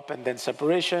 initial drop and then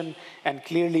separation. And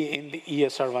clearly in the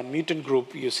ESR1 mutant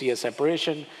group, you see a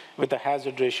separation with a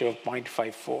hazard ratio of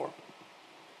 0.54.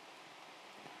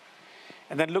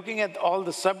 And then looking at all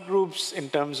the subgroups in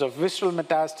terms of visceral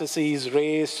metastases,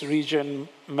 race, region,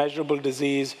 measurable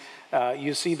disease,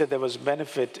 you see that there was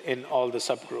benefit in all the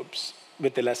subgroups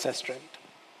with elacestrant.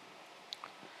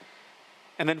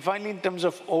 And then finally, in terms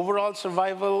of overall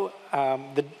survival,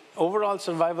 the overall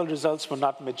survival results were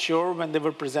not mature when they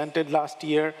were presented last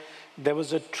year. There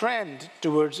was a trend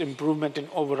towards improvement in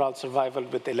overall survival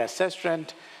with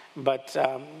elacestrant, but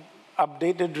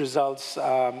updated results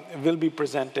will be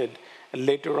presented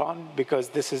later on because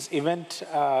this is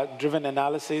event-driven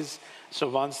analysis. So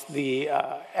once the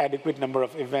adequate number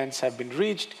of events have been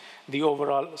reached, the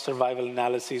overall survival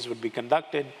analyses would be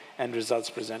conducted and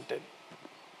results presented.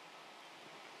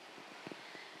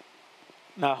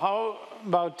 Now, how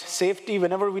about safety?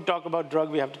 Whenever we talk about drug,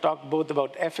 we have to talk both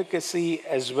about efficacy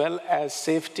as well as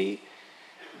safety.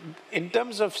 In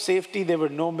terms of safety, there were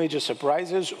no major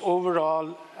surprises.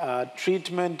 Overall,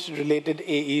 treatment-related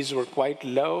AEs were quite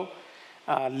low.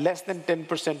 Less than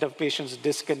 10% of patients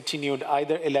discontinued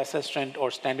either elacestrant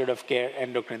or standard of care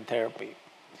endocrine therapy.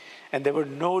 And there were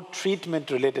no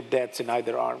treatment-related deaths in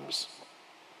either arms.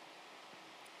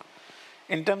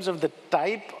 In terms of the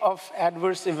type of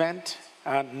adverse event,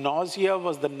 nausea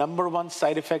was the #1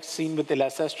 side effect seen with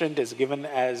elacestrant, is given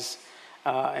as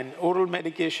an oral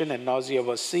medication, and nausea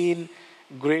was seen.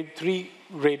 Grade 3,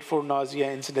 grade 4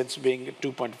 nausea incidence being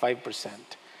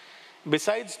 2.5%.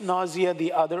 Besides nausea,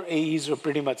 the other AEs were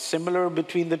pretty much similar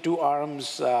between the two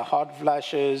arms, hot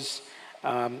flashes,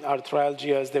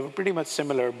 arthralgias. They were pretty much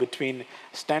similar between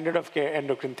standard of care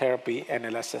endocrine therapy and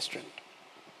elacestrant.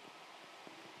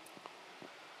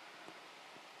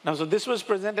 Now, so this was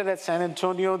presented at San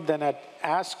Antonio. Then at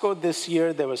ASCO this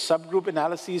year, there were subgroup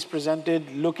analyses presented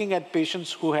looking at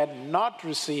patients who had not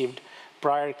received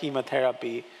prior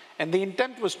chemotherapy. And the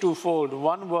intent was twofold.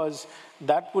 One was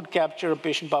that would capture a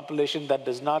patient population that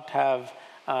does not have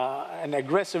an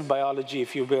aggressive biology,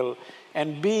 if you will.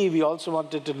 And B, we also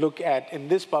wanted to look at, in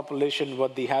this population,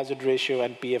 what the hazard ratio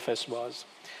and PFS was.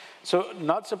 So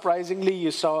not surprisingly,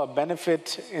 you saw a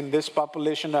benefit in this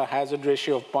population, a hazard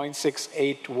ratio of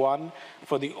 0.681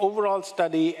 for the overall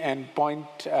study and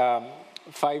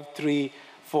 0.53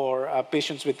 for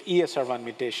patients with ESR1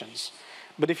 mutations.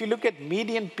 But if you look at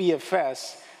median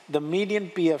PFS, the median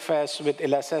PFS with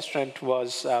elacestrant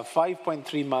was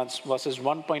 5.3 months versus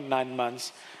 1.9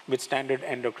 months with standard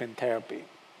endocrine therapy.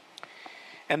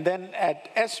 And then at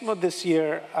ESMO this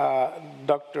year,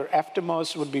 Dr.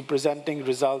 Eftemos would be presenting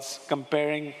results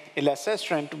comparing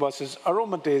elacestrant versus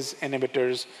aromatase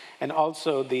inhibitors and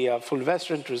also the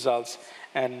fulvestrant results,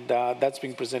 and that's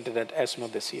being presented at ESMO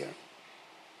this year.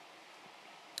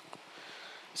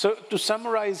 So to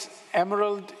summarize,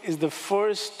 EMERALD is the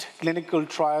first clinical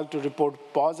trial to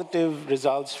report positive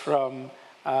results from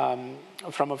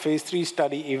a phase 3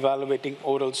 study evaluating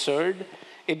oral SERD.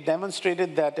 It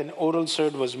demonstrated that an oral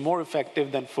SERD was more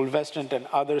effective than fulvestrant and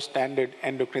other standard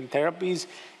endocrine therapies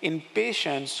in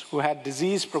patients who had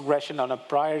disease progression on a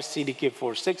prior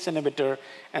CDK4/6 inhibitor,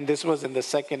 and this was in the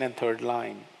second and third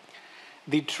line.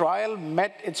 The trial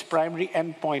met its primary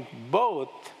endpoint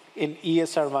both in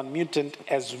ESR1 mutant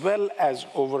as well as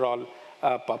overall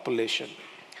population.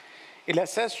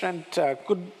 Elacestrant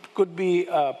could be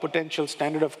a potential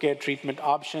standard of care treatment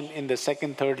option in the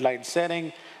second, third line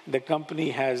setting. The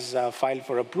company has filed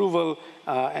for approval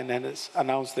and has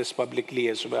announced this publicly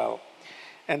as well.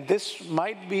 And this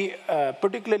might be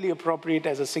particularly appropriate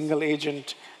as a single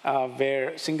agent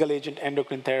where single agent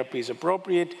endocrine therapy is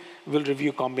appropriate. We'll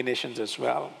review combinations as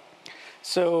well.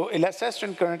 So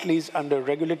elacestrant currently is under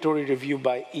regulatory review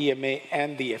by EMA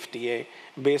and the FDA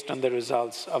based on the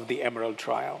results of the EMERALD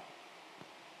trial.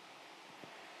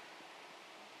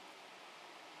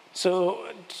 So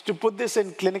to put this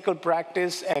in clinical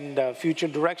practice and future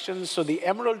directions, so the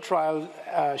EMERALD trial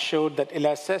showed that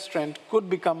elacestrant could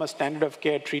become a standard of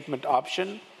care treatment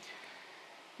option.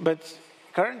 But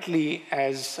currently,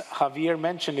 as Javier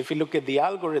mentioned, if you look at the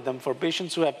algorithm, for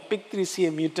patients who have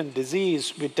PIK3CA mutant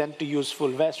disease, we tend to use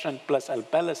fulvestrant plus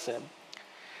alpelisib.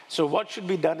 So what should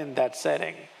be done in that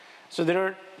setting? So there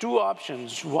are two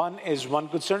options. One is one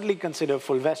could certainly consider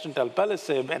fulvestrant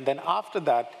alpelisib, and then after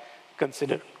that,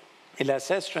 consider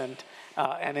elacestrant,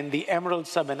 and in the EMERALD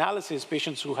sub-analysis,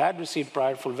 patients who had received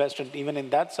prior fulvestrant, even in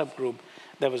that subgroup,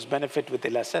 there was benefit with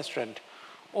elacestrant.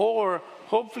 Or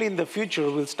hopefully in the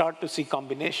future, we'll start to see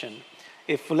combination.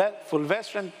 If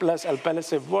fulvestrant plus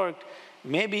alpelisib worked,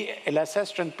 maybe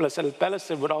elacestrant plus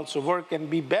alpelisib would also work and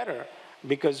be better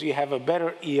because you have a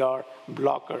better ER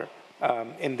blocker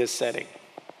in this setting.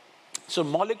 So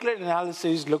molecular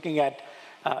analysis looking at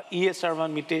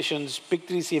ESR1 mutations,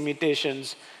 PIK3CA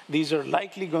mutations, these are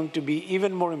likely going to be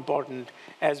even more important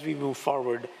as we move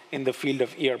forward in the field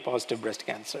of ER-positive breast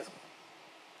cancer.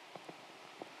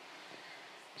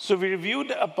 So we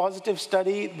reviewed a positive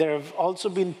study. There have also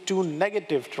been two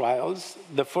negative trials,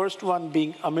 the first one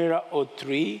being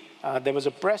AMEERA-03. There was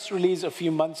a press release a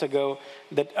few months ago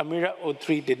that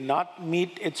AMEERA-03 did not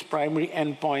meet its primary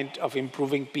endpoint of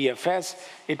improving PFS.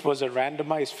 It was a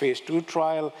randomized phase 2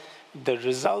 trial. The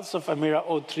results of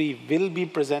AMEERA-03 will be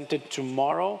presented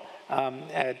tomorrow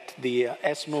at the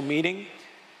ESMO meeting.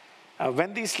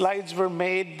 When these slides were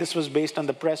made, this was based on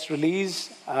the press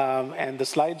release, and the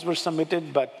slides were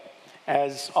submitted, but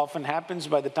as often happens,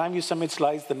 by the time you submit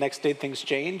slides, the next day things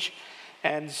change.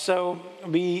 And so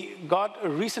we got a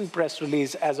recent press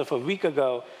release as of a week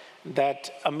ago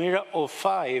that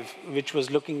AMEERA-05, which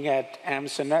was looking at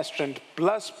amcenestrant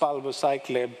plus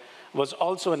palbociclib, was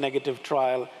also a negative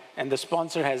trial, and the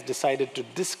sponsor has decided to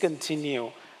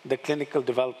discontinue the clinical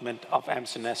development of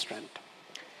amcenestrant.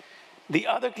 The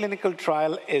other clinical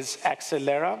trial is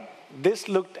Accelera. This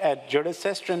looked at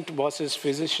giredestrant versus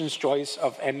physician's choice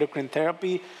of endocrine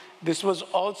therapy. This was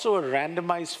also a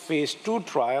randomized phase 2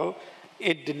 trial.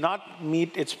 It did not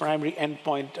meet its primary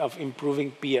endpoint of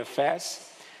improving PFS.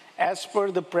 As per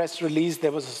the press release,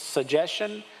 there was a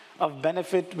suggestion of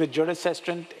benefit with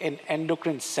giredestrant in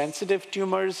endocrine-sensitive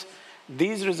tumors.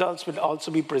 These results will also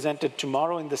be presented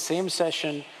tomorrow in the same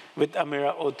session with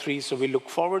AMEERA-03, so we look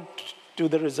forward to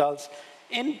the results.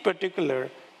 In particular,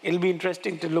 it'll be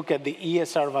interesting to look at the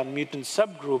ESR1 mutant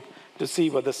subgroup to see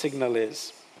what the signal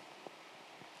is.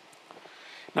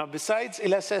 Now, besides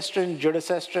elacestrant,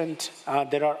 giredestrant,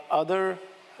 there are other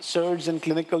SERDs in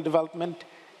clinical development.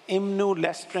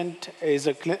 Imlunestrant is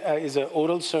an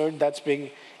oral SERD that's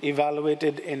being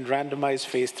evaluated in randomized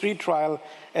phase 3 trial,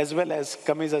 as well as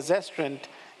camizestrant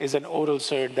is an oral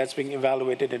SERD that's being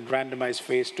evaluated in randomized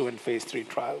phase 2 and phase 3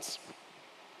 trials.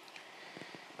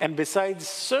 And besides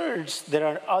SERDs, there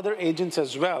are other agents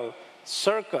as well,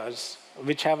 SERCAs,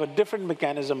 which have a different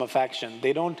mechanism of action.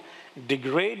 They don't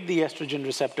degrade the estrogen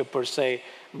receptor per se,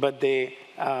 but they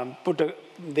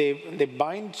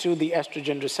bind to the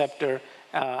estrogen receptor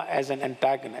as an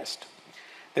antagonist.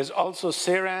 There's also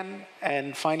SERAN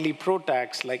and finally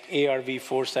PROTACs like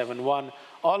ARV-471,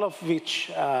 all of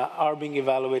which are being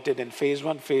evaluated in phase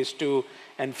 1, phase 2,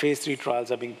 and phase 3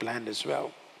 trials are being planned as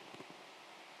well.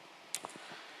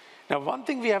 Now, one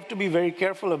thing we have to be very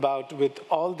careful about with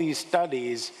all these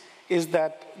studies is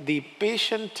that the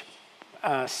patient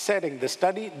setting,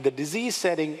 the disease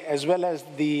setting, as well as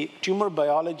the tumor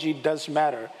biology does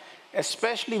matter,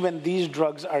 especially when these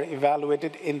drugs are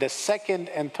evaluated in the second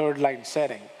and third line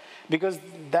setting, because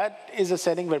that is a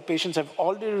setting where patients have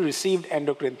already received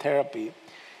endocrine therapy.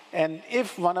 And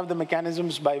if one of the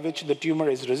mechanisms by which the tumor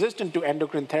is resistant to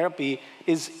endocrine therapy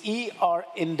is ER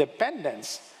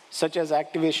independence, such as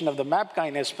activation of the MAP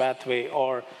kinase pathway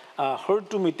or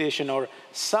HER2 mutation or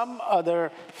some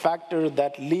other factor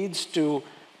that leads to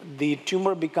the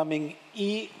tumor becoming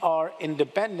ER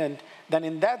independent, then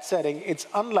in that setting, it's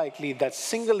unlikely that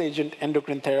single agent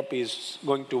endocrine therapy is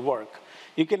going to work.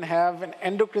 You can have an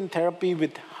endocrine therapy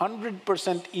with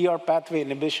 100% ER pathway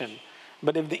inhibition,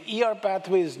 but if the ER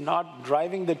pathway is not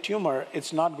driving the tumor,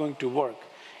 it's not going to work.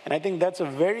 And I think that's a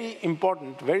very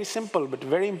important, very simple, but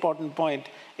very important point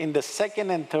in the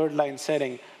second and third line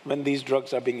setting when these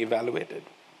drugs are being evaluated.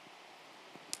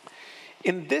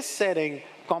 In this setting,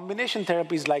 combination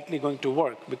therapy is likely going to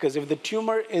work because if the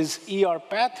tumor is ER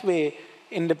pathway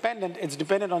independent, it's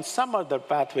dependent on some other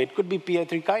pathway. It could be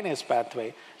PI3 kinase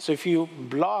pathway. So if you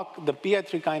block the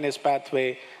PI3 kinase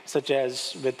pathway, such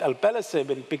as with alpelisib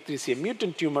in PIK3CA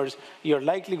mutant tumors, you're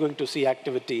likely going to see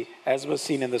activity, as was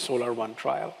seen in the SOLAR-1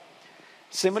 trial.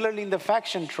 Similarly, in the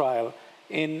FACTION trial,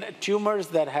 in tumors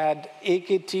that had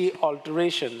AKT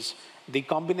alterations, the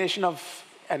combination of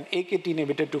an AKT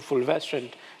inhibitor to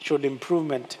fulvestrant showed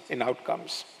improvement in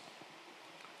outcomes.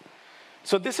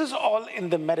 So this is all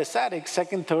in the metastatic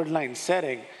second, third line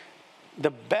setting. The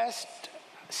best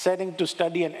setting to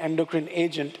study an endocrine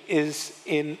agent is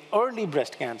in early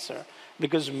breast cancer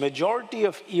because majority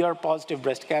of ER-positive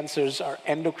breast cancers are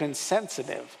endocrine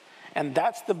sensitive. And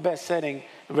that's the best setting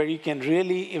where you can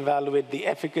really evaluate the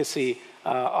efficacy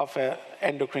of an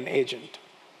endocrine agent.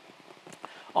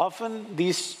 Often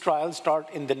these trials start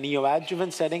in the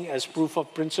neoadjuvant setting as proof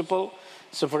of principle.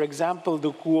 So for example,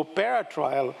 the Coopera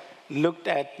trial looked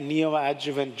at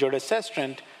neoadjuvant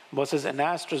giredestrant versus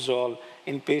anastrozole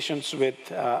in patients with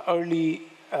early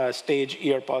stage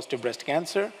ER-positive breast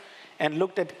cancer and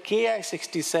looked at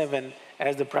Ki-67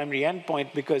 as the primary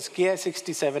endpoint because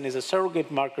Ki-67 is a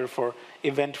surrogate marker for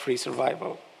event-free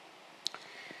survival.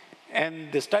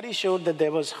 And the study showed that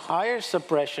there was higher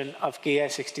suppression of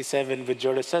Ki-67 with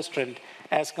giredestrant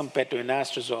as compared to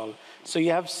anastrozole. So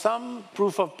you have some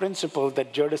proof of principle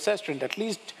that giredestrant, at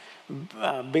least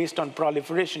based on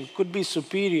proliferation, could be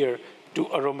superior to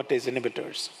aromatase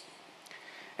inhibitors.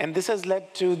 And this has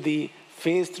led to the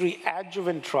phase 3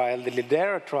 adjuvant trial, the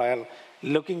lidERA trial,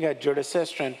 looking at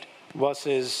giredestrant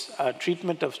versus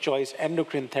treatment of choice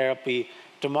endocrine therapy,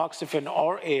 tamoxifen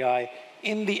or AI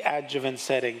in the adjuvant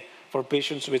setting for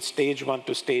patients with stage 1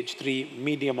 to stage 3,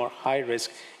 medium or high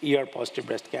risk ER-positive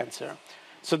breast cancer.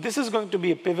 So this is going to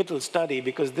be a pivotal study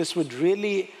because this would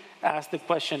really ask the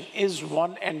question, is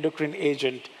one endocrine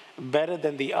agent better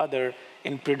than the other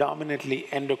in predominantly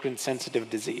endocrine sensitive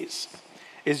disease?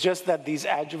 It's just that these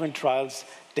adjuvant trials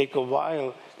take a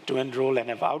while to enroll and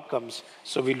have outcomes,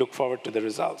 so we look forward to the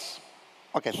results.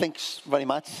 Okay, thanks very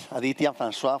much, Aditi and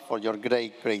Francois, for your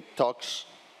great talks.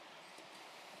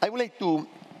 I would like to,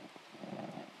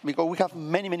 because we have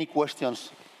many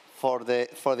questions for the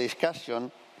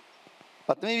discussion,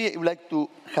 but maybe I would like to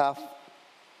have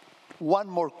one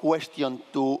more question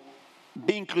to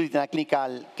be included in a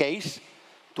clinical case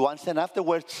to answer, and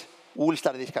afterwards we will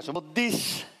start the discussion. But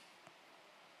this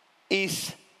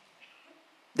is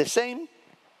the same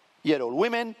year-old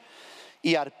women,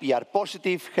 ER/PR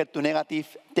positive, HER2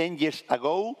 negative, 10 years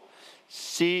ago.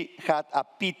 She had a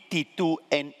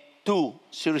PT2N2.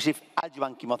 She received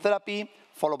adjuvant chemotherapy,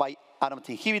 followed by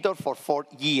aromatase inhibitor for 4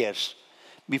 years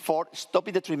before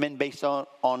stopping the treatment based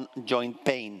on joint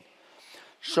pain.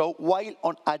 So while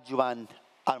on adjuvant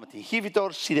aromatase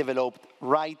inhibitor, she developed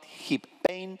right hip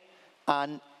pain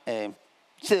and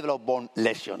she developed bone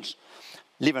lesions.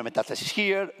 Liver metastasis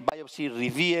here, biopsy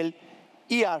revealed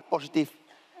ER positive,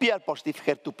 PR positive,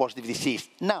 HER2 positive disease.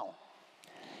 Now,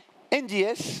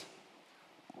 NGS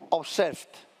observed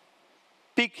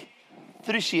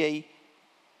PIK3CA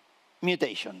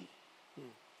mutation.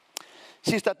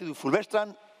 She started with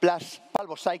fulvestrant plus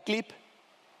palbociclib,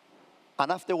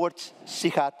 and afterwards she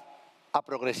had a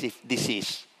progressive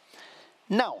disease.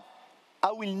 Now,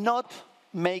 I will not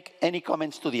make any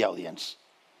comments to the audience.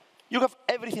 You have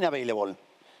everything available.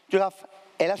 You have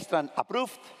elacestrant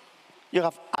approved, you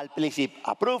have alpelisib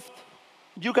approved,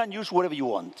 you can use whatever you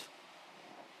want.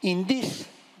 In this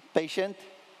patient,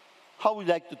 how would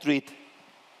you like to treat?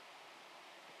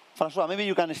 Francois, maybe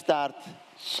you can start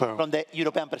from the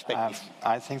European perspective.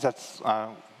 I think that's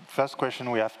first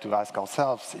question we have to ask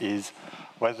ourselves is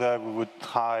whether we would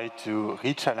try to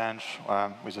re-challenge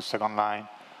with a second line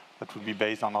that would be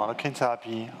based on endocrine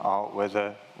therapy, or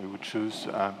whether we would choose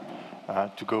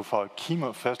to go for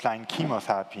first-line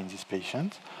chemotherapy in this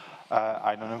patient.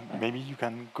 I don't know, maybe you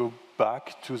can go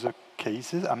back to the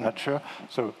cases, I'm not sure.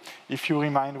 So if you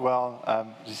remind well,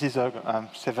 this is a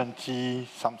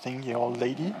 70-something-year-old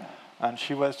lady, and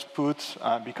she was put,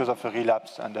 because of a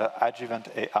relapse under adjuvant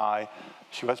AI,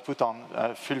 she was put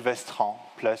on fulvestrant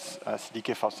plus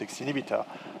CDK4/6 inhibitor.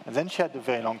 And then she had a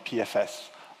very long PFS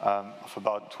of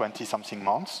about 20-something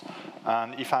months.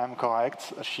 And if I am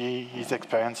correct, she is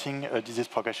experiencing a disease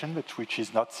progression, but which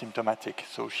is not symptomatic.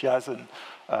 So she has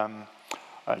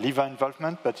liver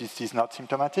involvement, but this is not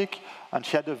symptomatic. And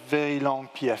she had a very long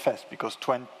PFS, because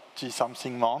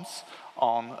 20-something months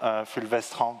on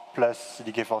fulvestrant plus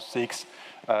CDK4/6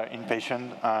 in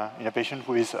a patient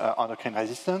who is endocrine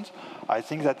resistant. I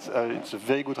think that it's a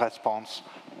very good response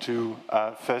to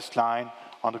first-line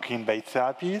endocrine-based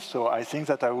therapy. So I think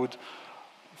that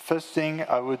first thing,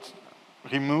 I would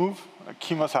remove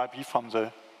chemotherapy from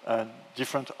the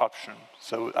different options.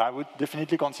 So I would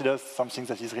definitely consider something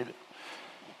that is really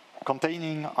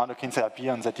containing endocrine therapy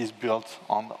and that is built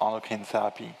on endocrine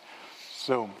therapy.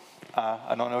 So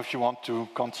I don't know if you want to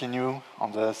continue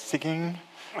on the seeking.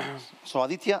 So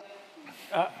Aditya?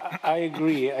 I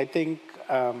agree. I think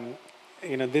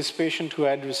this patient who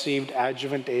had received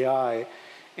adjuvant AI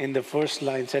in the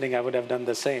first-line setting, I would have done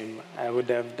the same. I would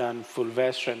have done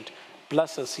fulvestrant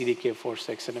plus a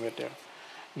CDK4/6 inhibitor.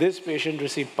 This patient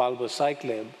received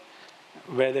palbociclib,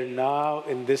 whether now,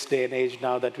 in this day and age,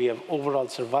 now that we have overall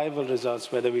survival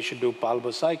results, whether we should do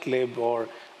palbociclib or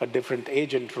a different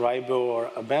agent, ribo or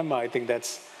abema, I think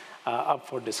that's up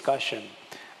for discussion.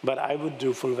 But I would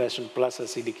do fulvestrant plus a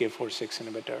CDK4/6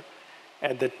 inhibitor.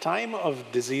 At the time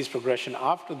of disease progression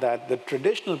after that, the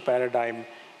traditional paradigm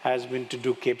has been to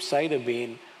do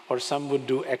capecitabine, or some would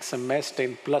do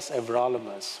exemestane plus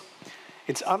everolimus.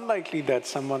 It's unlikely that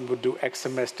someone would do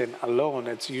exemestane alone.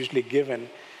 It's usually given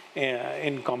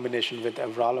in combination with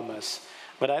everolimus.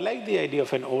 But I like the idea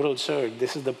of an oral SERD.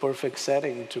 This is the perfect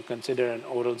setting to consider an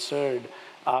oral SERD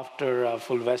after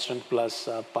fulvestrant plus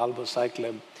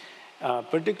palbociclib,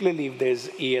 particularly if there's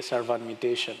ESR1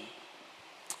 mutation.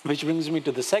 Which brings me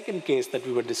to the second case that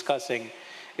we were discussing,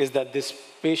 is that this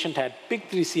patient had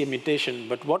PIK3CA mutation,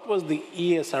 but what was the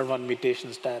ESR1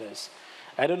 mutation status?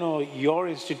 I don't know your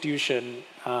institution,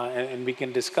 and we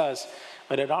can discuss,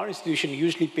 but at our institution,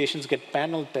 usually patients get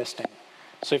panel testing.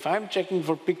 So if I'm checking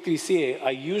for PIK3CA,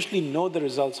 I usually know the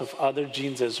results of other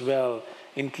genes as well,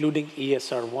 including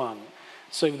ESR1.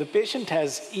 So if the patient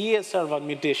has ESR1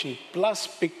 mutation plus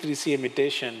PIK3CA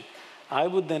mutation, I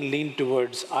would then lean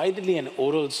towards ideally an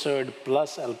oral SERD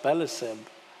plus alpelisib.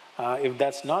 If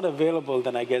that's not available,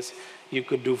 then I guess you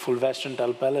could do fulvestrant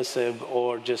alpelisib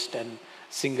or just a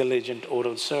single agent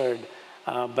oral SERD.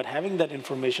 But having that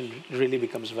information really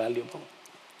becomes valuable.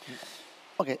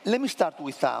 Okay, let me start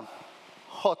with a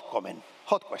hot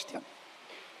question.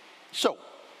 So,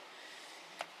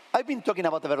 I've been talking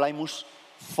about everolimus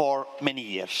for many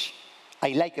years. I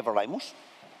like everolimus.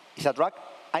 It's a drug.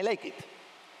 I like it.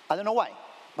 I don't know why,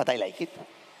 but I like it.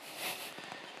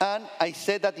 And I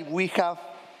said that if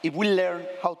we learn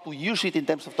how to use it in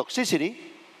terms of toxicity,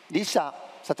 this is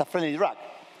such a friendly drug.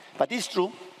 But it's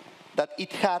true that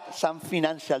it had some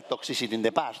financial toxicity in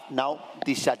the past. Now,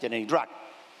 this is a generic drug.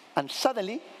 And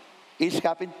suddenly, it's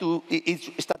starting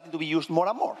to be used more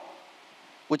and more,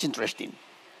 which is interesting.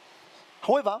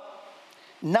 However,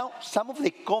 now some of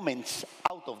the comments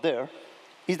out of there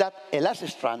is that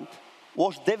elacestrant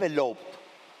was developed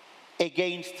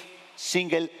against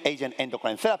single-agent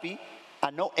endocrine therapy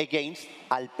and not against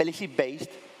alpelisib-based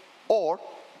or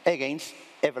against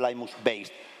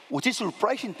everolimus-based, which is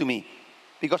surprising to me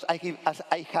because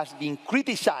I have been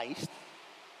criticized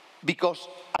because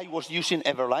I was using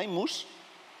everolimus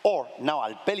or now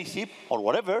alpelisib or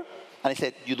whatever, and I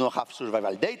said, you don't have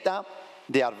survival data,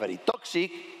 they are very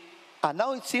toxic, and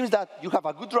now it seems that you have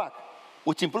a good drug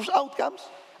which improves outcomes,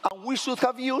 and we should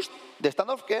have used the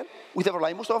standard of care with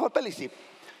everolimus or alpelisib.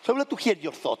 So I would like to hear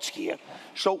your thoughts here.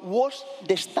 So was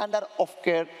the standard of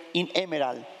care in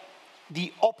Emerald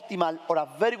the optimal or a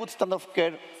very good standard of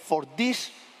care for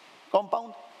this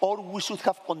compound, or we should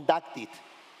have conducted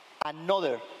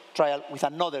another trial with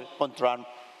another control arm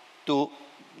to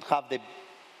have the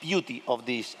beauty of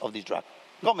this drug?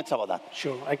 Comments about that?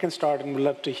 Sure, I can start, and we'd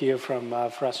love to hear from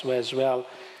Francois as well.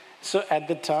 So at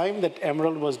the time that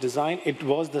Emerald was designed, it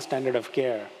was the standard of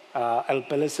care.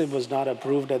 Alpelisib was not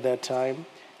approved at that time,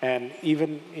 and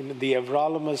even in the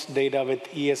everolimus data with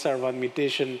ESR1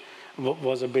 mutation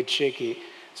was a bit shaky.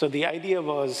 So the idea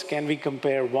was, can we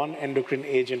compare one endocrine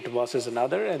agent versus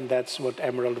another? And that's what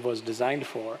Emerald was designed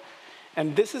for.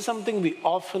 And this is something we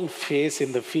often face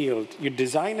in the field. You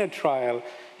design a trial,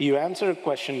 you answer a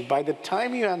question. By the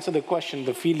time you answer the question,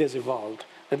 the field has evolved.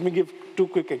 Let me give two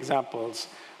quick examples.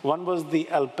 One was the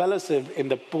alpelisib in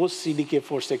the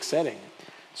post-CDK4/6 setting.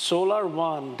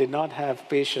 SOLAR-1 did not have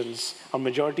patients, a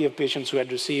majority of patients who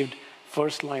had received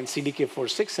first-line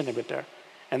CDK4/6 inhibitor.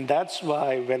 And that's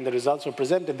why when the results were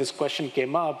presented, this question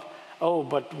came up, oh,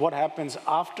 but what happens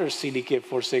after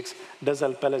CDK4/6? Does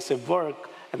alpelisib work?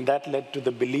 And that led to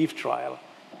the BELIEVE trial.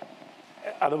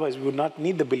 Otherwise, we would not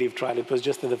need the BELIEVE trial. It was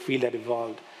just that the field had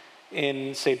evolved.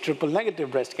 In, say, triple-negative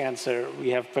breast cancer, we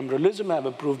have pembrolizumab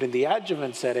approved in the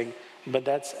adjuvant setting, but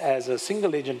that's as a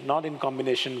single agent, not in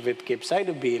combination with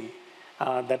capecitabine,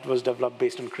 that was developed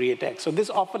based on CREATE-X. So this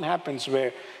often happens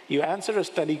where you answer a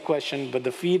study question, but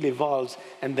the field evolves,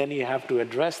 and then you have to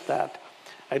address that.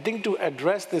 I think to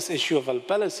address this issue of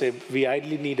alpelisib, we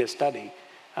ideally need a study.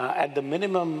 At the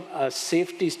minimum, a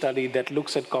safety study that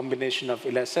looks at combination of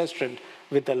elacestrant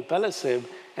with alpelisib,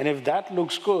 and if that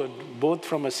looks good, both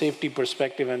from a safety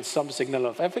perspective and some signal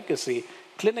of efficacy,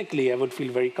 clinically, I would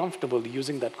feel very comfortable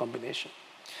using that combination.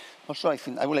 Also, I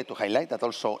think I would like to highlight that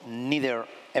also neither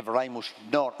everolimus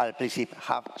nor alpelisib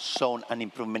have shown an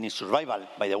improvement in survival,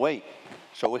 by the way.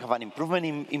 So we have an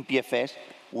improvement in PFS.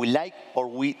 We like or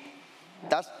we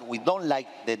don't like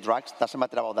the drugs, doesn't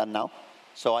matter about that now.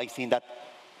 So I think that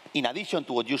in addition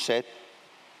to what you said,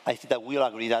 I think that we all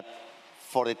agree that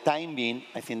for the time being,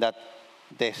 I think that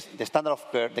the standard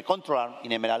of care, the control arm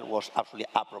in Emerald was absolutely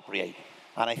appropriate.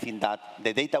 And I think that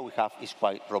the data we have is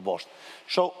quite robust.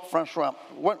 So, Francois,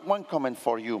 one comment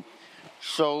for you.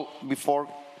 So, before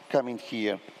coming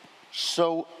here.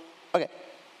 So, okay.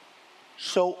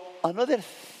 So, another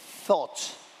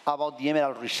thought about the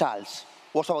Emerald results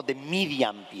was about the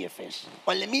median PFS.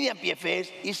 Well, the median PFS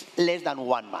is less than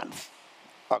 1 month.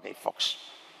 Okay, folks.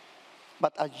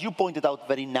 But as you pointed out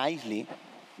very nicely,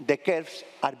 the curves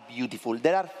are beautiful.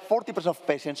 There are 40% of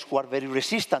patients who are very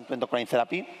resistant to endocrine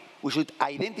therapy. We should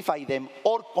identify them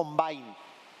or combine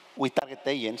with target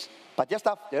agents. But just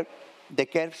after, the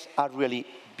curves are really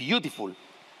beautiful.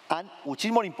 And which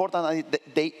is more important,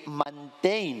 they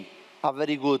maintain a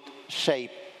very good shape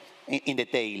in the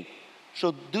tail.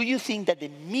 So do you think that the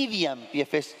median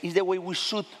PFS is the way we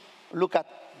should look at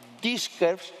these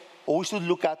curves, or we should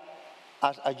look at,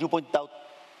 as you pointed out,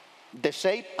 the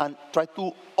shape and try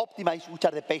to optimize which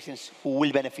are the patients who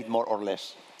will benefit more or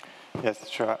less? Yes,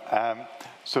 sure.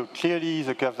 So clearly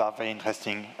the curves are very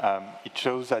interesting. It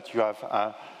shows that you have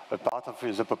a part of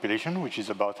the population, which is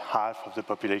about half of the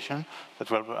population,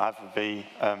 that will have a very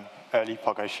early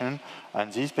progression,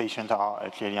 and these patients are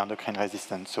clearly endocrine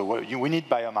resistant. So we need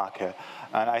biomarker.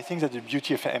 And I think that the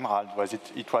beauty of Emerald was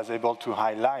it was able to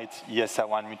highlight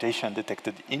ESR1 mutation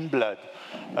detected in blood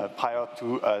prior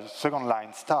to a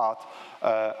second-line start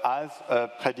as a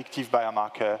predictive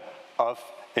biomarker of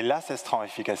elacestrant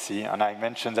efficacy, and I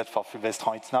mentioned that for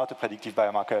fulvestrant it's not a predictive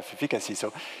biomarker of efficacy.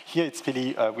 So here it's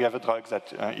really, we have a drug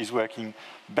that is working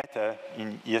better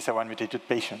in ESR1 mutated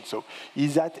patients. So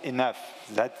is that enough?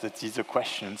 That is the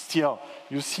question. Still,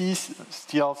 you see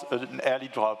still an early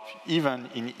drop even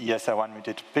in ESR1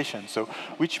 mutated patients. So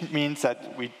which means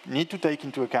that we need to take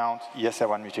into account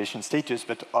ESR1 mutation status,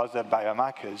 but other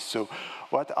biomarkers. So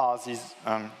what are these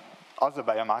other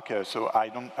biomarkers? So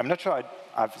I'm not sure I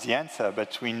have the answer,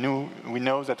 but we know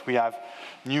that we have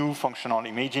new functional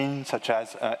imaging such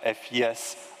as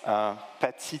FES,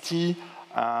 PET-CT,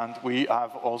 and we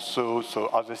have also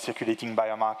other circulating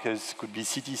biomarkers, could be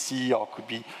CTC or could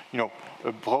be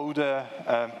a broader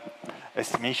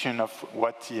estimation of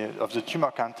of the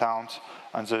tumor count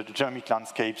and the genomic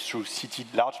landscape through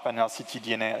large panel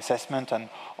ctDNA assessment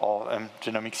or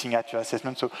genomic signature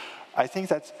assessment. So I think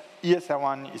that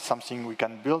ESR1 is something we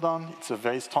can build on. It's a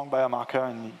very strong biomarker,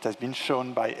 and it has been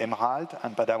shown by Emerald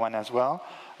and Padawan as well.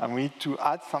 And we need to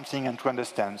add something and to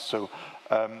understand. So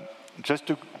just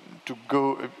to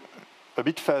go a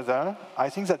bit further, I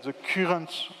think that the current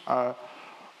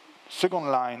second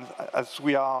line, as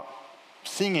we are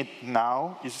seeing it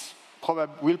now,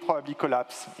 will probably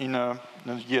collapse in the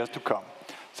years to come.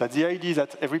 So the idea is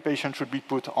that every patient should be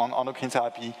put on endocrine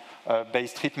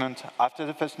therapy-based treatment after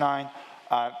the first line,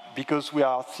 because we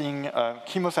are seeing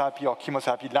chemotherapy or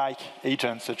chemotherapy-like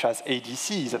agents such as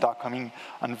ADCs that are coming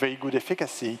on very good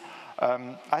efficacy.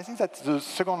 I think that the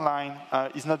second line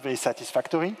is not very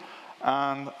satisfactory.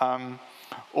 And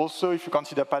also, if you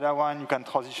consider Padawan, you can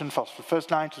transition from the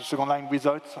first line to the second line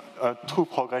without true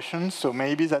progression. So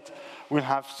maybe that we'll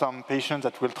have some patients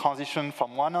that will transition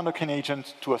from one endocrine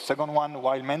agent to a second one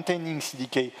while maintaining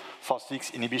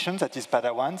CDK4/6 inhibition. That is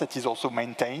Padawan, that is also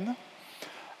maintained.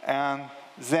 And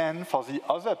then for the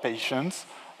other patients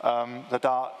that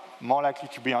are more likely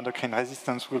to be endocrine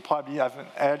resistant, we'll probably have an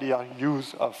earlier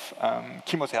use of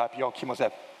chemotherapy or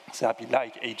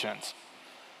chemotherapy-like agents.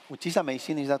 Which is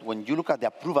amazing is that when you look at the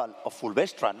approval of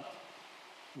fulvestrant,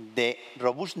 the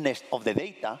robustness of the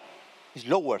data is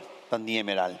lower than the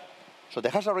Emerald. So the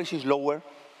hazard ratio is lower,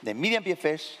 the median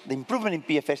PFS, the improvement in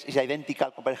PFS is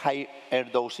identical compared to higher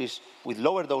doses with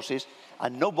lower doses,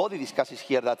 and nobody discusses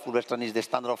here that fulvestrant is the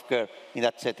standard of care in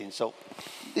that setting. So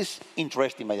this is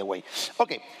interesting, by the way.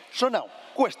 Okay, so now,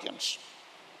 questions.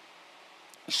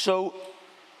 So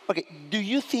Okay, do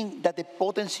you think that the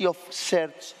potency of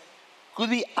SERDs could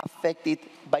be affected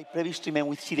by previous treatment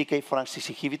with CDK4 and 6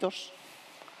 inhibitors?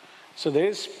 So there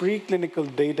is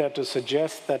preclinical data to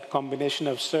suggest that combination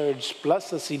of SERDs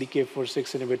plus a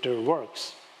CDK4/6 inhibitor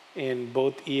works in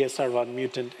both ESR1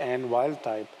 mutant and wild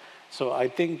type. So I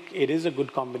think it is a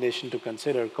good combination to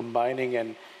consider, combining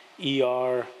an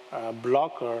ER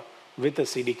blocker with a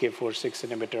CDK4/6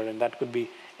 inhibitor, and that could be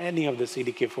any of the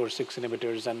CDK4/6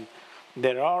 inhibitors. And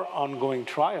there are ongoing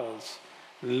trials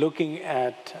looking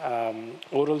at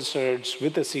oral SERDs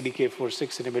with a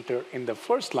CDK4/6 inhibitor in the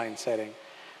first-line setting.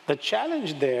 The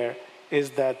challenge there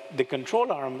is that the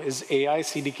control arm is AI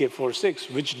CDK4/6,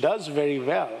 which does very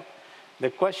well. The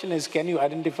question is, can you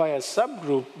identify a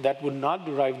subgroup that would not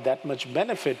derive that much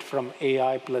benefit from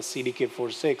AI plus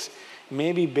CDK4/6,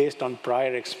 maybe based on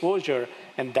prior exposure,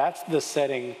 and that's the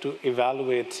setting to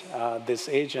evaluate this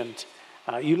agent.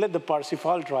 You led the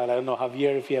Parsifal trial. I don't know,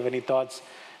 Javier, if you have any thoughts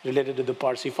related to the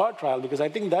Parsifal trial, because I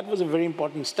think that was a very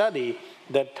important study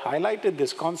that highlighted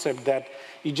this concept that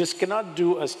you just cannot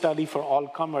do a study for all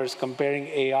comers comparing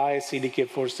AI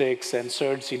CDK4/6 and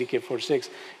SERD CDK4/6.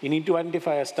 You need to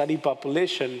identify a study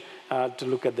population to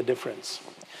look at the difference.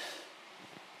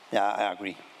 Yeah, I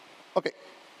agree. Okay,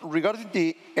 regarding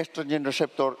the estrogen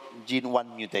receptor gene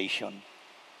 1 mutation,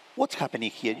 what's happening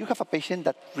here? You have a patient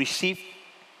that received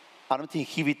aromatase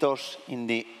inhibitors in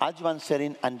the adjuvant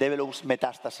setting and develops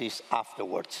metastasis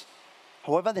afterwards.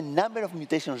 However, the number of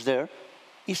mutations there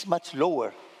is much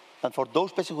lower than for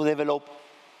those patients who develop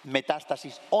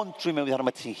metastasis on treatment with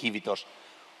aromatase inhibitors.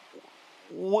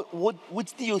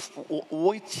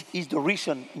 Which is the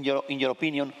reason, in your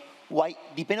opinion, why,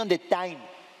 depending on the time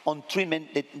on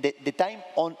treatment, the time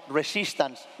on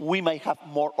resistance, we might have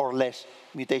more or less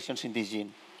mutations in this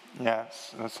gene?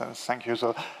 Yes, thank you.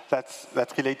 So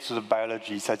that relates to the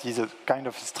biology. That is a kind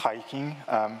of striking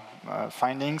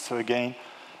finding. So again,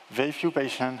 very few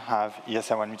patients have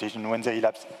ESR1 mutation when they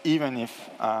relapse, even if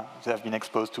they have been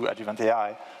exposed to adjuvant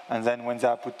AI. And then when they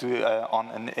are put on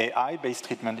an AI-based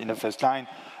treatment in the first line,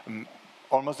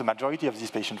 almost the majority of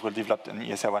these patients will develop an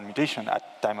ESR1 mutation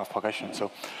at time of progression. So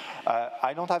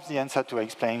I don't have the answer to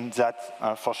explain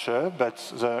that for sure, but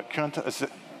the current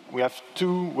we have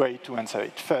two ways to answer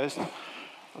it. First,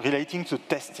 relating to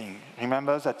testing.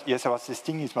 Remember that ESR1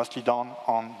 testing is mostly done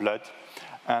on blood,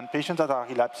 and patients that are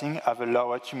relapsing have a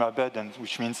lower tumor burden,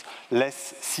 which means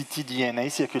less ctDNA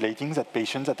circulating than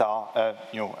patients that are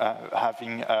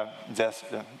having their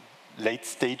late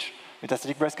stage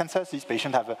metastatic breast cancer. These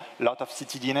patients have a lot of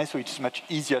ctDNA, so it's much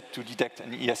easier to detect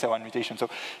an ESR1 mutation. So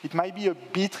it might be a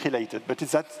bit related, but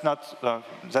that's not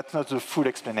the full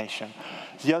explanation.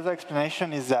 The other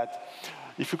explanation is that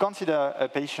if you consider a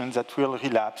patient that will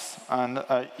relapse, and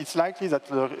it's likely that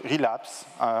the relapse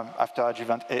after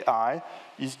adjuvant AI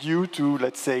is due to,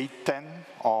 let's say, 10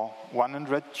 or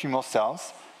 100 tumor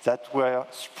cells that were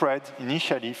spread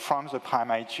initially from the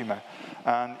primary tumor.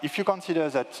 And if you consider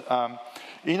that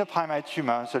in a primary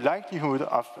tumor, the likelihood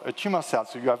of a tumor cell,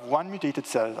 so you have one mutated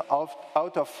cell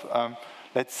out of,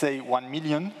 let's say, 1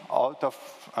 million, out of,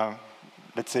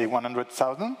 let's say,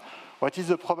 100,000, what is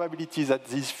the probability that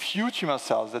these few tumor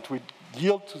cells that would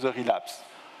yield to the relapse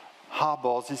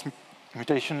harbor this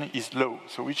mutation is low?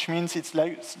 So which means it's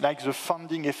like the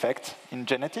founding effect in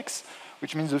genetics,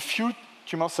 which means the few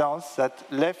tumor cells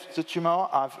that left the tumor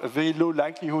have a very low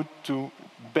likelihood to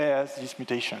bear this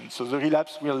mutation. So the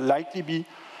relapse will likely be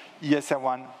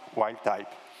ESR1 wild type.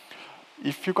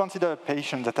 If you consider a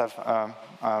patient that have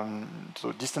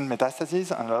so distant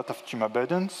metastases and a lot of tumor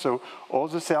burden, so all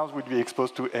the cells will be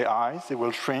exposed to AI, they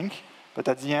will shrink, but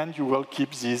at the end you will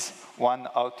keep this 1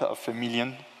 out of 1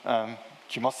 million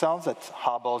tumor cells that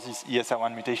harbor this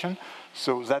ESR1 mutation.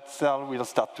 So that cell will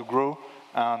start to grow,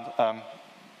 and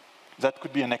that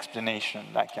could be an explanation,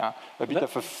 like a bit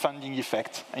of a funding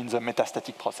effect in the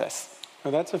metastatic process.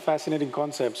 Now that's a fascinating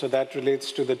concept. So that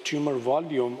relates to the tumor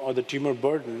volume or the tumor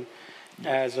burden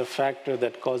as a factor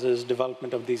that causes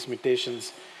development of these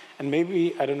mutations. And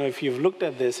maybe, I don't know if you've looked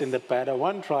at this, in the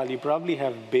PADA-1 trial, you probably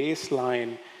have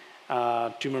baseline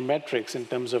tumor metrics in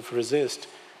terms of RECIST.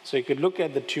 So you could look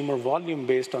at the tumor volume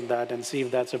based on that and see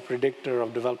if that's a predictor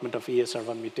of development of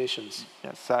ESR1 mutations.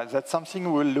 Yes, that's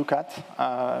something we'll look at.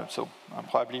 So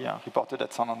probably reported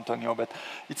at San Antonio, but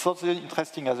it's also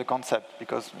interesting as a concept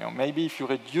because maybe if you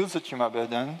reduce the tumor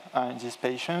burden in this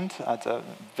patient at the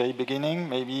very beginning,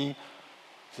 maybe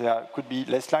they could be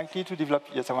less likely to develop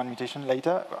ESR1 mutation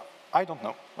later. I don't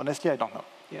know. Honestly, I don't know.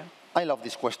 Yeah. I love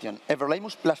this question.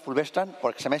 Everolimus plus fulvestrant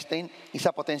or exemestane is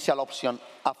a potential option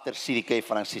after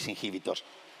CDK4 and 6 inhibitors.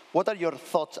 What are your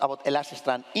thoughts about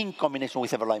elacestrant in combination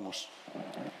with everolimus?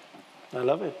 I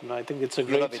love it. No, I think it's a You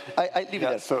great... love it. I leave it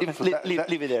there.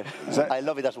 Leave it there. I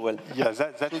love it as well. Yeah,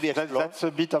 that's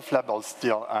a bit of label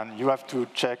still, and you have to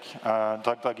check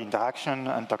drug-drug interaction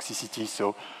and toxicity.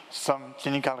 So some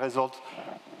clinical results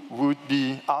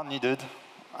are needed,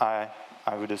 I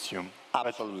would assume.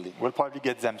 Absolutely. But we'll probably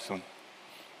get them soon.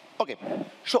 Okay,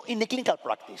 so in the clinical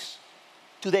practice,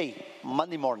 today,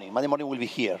 Monday morning will be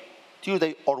here,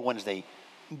 Tuesday or Wednesday,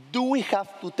 do we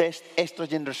have to test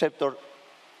estrogen receptor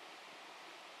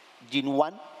gene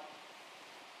 1,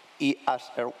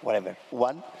 whatever,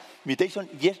 1 mutation,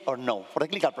 yes or no, for the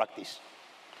clinical practice?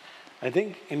 I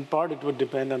think in part it would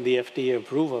depend on the FDA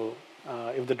approval.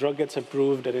 If the drug gets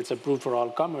approved and it's approved for all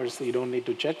comers, you don't need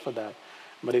to check for that.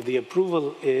 But if the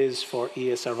approval is for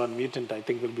ESR1 mutant, I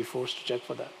think we'll be forced to check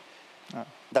for that.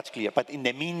 That's clear. But in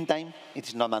the meantime,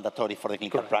 it's not mandatory for the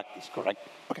clinical practice, correct?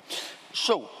 Okay.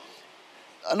 So,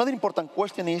 another important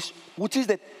question is, which is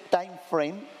the time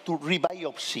frame to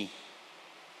rebiopsy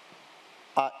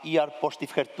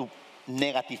ER-positive HER2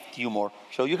 negative tumor?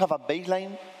 So you have a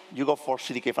baseline, you go for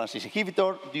CDK4/6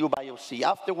 inhibitor, do you biopsy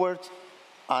afterwards,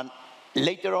 and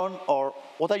later on, or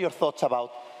what are your thoughts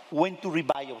about when to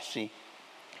rebiopsy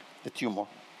the tumor?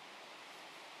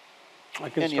 I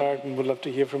can start, and would love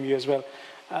to hear from you as well.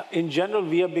 In general,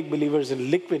 we are big believers in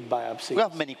liquid biopsies. We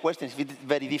have many questions. If it's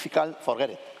very difficult, forget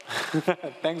it.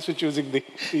 Thanks for choosing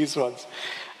these ones.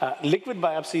 Liquid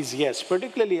biopsies, yes,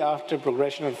 particularly after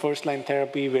progression on first-line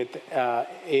therapy with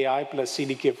AI plus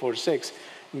CDK4/6,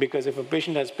 because if a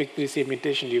patient has PIK3CA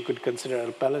mutation, you could consider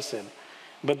alpelisib.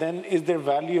 But then, is there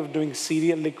value of doing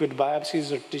serial liquid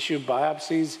biopsies or tissue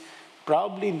biopsies?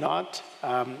 Probably not.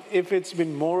 If it's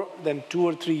been more than 2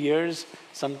 or 3 years,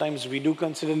 sometimes we do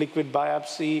consider liquid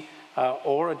biopsy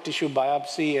or a tissue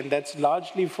biopsy, and that's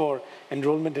largely for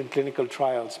enrollment in clinical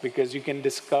trials, because you can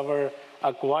discover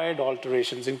acquired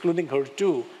alterations, including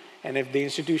HER2, and if the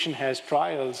institution has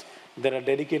trials that are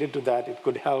dedicated to that, it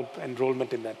could help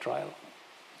enrollment in that trial.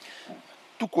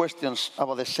 2 questions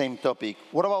about the same topic.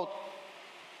 What about,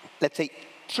 let's say,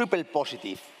 triple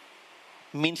positive?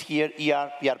 Means here ER,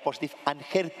 PR positive, and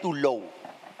HER2 low.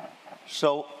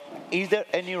 So is there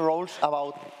any rules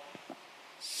about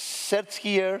SERDs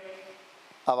here,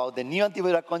 about the new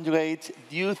antibody conjugates?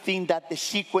 Do you think that the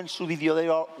sequence should be the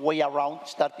other way around,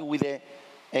 starting with the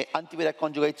antibody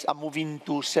conjugates and moving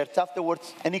to SERDs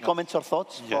afterwards? Any comments or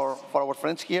thoughts for our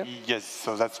friends here? Yes,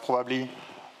 so that's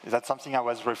something I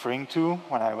was referring to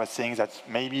when I was saying that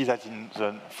maybe that in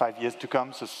the 5 years to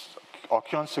come, so our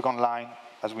current second line,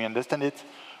 as we understand it,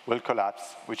 will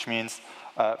collapse, which means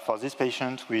for this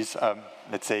patient with,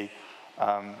 let's say,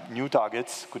 new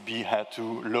targets, could be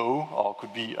HER2 low or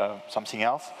could be something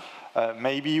else,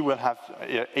 maybe we'll have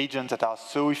agents that are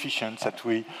so efficient that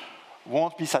we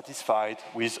won't be satisfied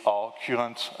with our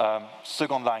current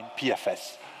second-line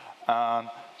PFS.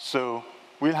 So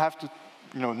we'll have to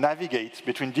navigate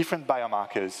between different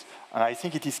biomarkers, and I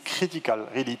think it is critical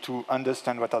really to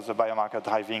understand what are the biomarkers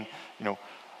driving,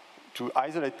 to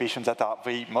isolate patients that are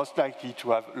very most likely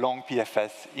to have long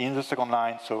PFS in the second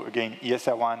line. So again,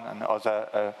 ESR1 and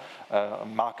other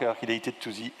marker related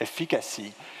to the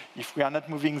efficacy. If we are not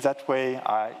moving that way,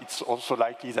 it's also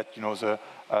likely that the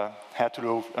HER2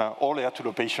 low, all HER2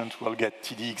 low patients will get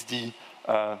TDXD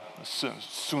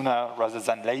sooner rather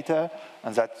than later,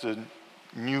 and that the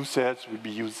new SERDs will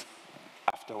be used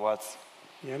afterwards.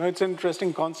 It's an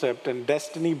interesting concept, and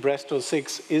Destiny Breast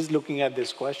 06 is looking at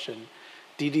this question.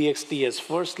 TDXD as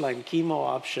first-line chemo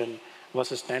option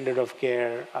versus standard of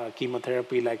care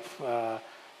chemotherapy like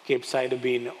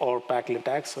capecitabine or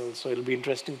paclitaxel. So it'll be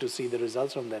interesting to see the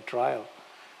results from that trial.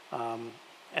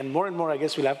 And more, I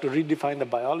guess we'll have to redefine the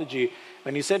biology.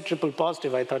 When you said triple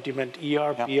positive, I thought you meant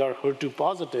ER, PR, HER2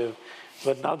 positive.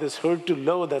 But now this HER2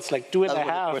 low, that's like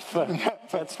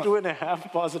 2.5. That's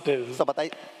 2.5 positive. So, but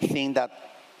I think that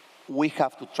we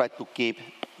have to try to keep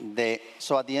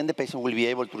so at the end, the patient will be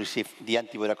able to receive the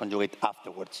antibody conjugate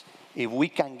afterwards. If we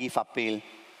can give a pill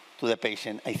to the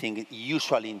patient, I think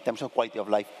usually in terms of quality of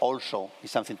life also is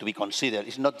something to be considered.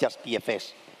 It's not just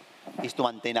PFS. It's to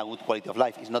maintain a good quality of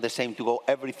life. It's not the same to go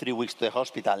every 3 weeks to the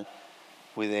hospital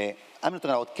with I'm not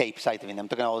talking about capecitabine, I'm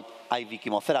talking about IV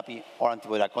chemotherapy or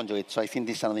antibody conjugate. So I think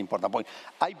this is another important point.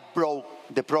 I broke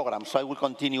the program, so I will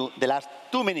continue the last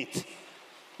 2 minutes.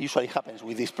 Usually happens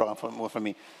with this program for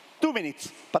me. 2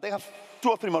 minutes, but I have 2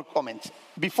 or 3 more comments.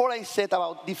 Before I said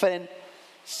about different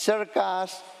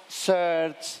SERCAs,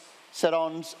 SERDs,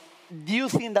 SERONs, do you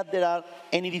think that there are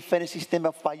any differences in terms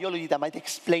of biology that might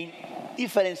explain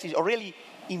differences or really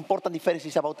important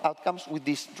differences about outcomes with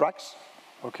these drugs?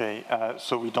 Okay,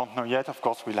 so we don't know yet. Of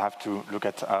course, we'll have to look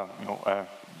at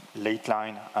late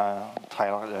line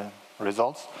trial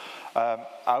results.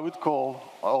 I would call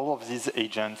all of these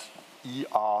agents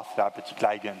ER therapeutic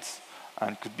ligands,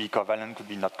 and could be covalent, could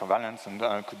be not covalent,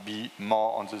 and could be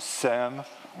more on the SERM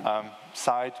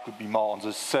side, could be more on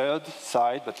the SERD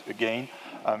side, but again,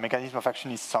 mechanism of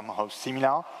action is somehow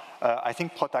similar. I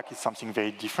think PROTAC is something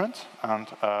very different and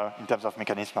in terms of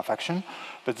mechanism of action,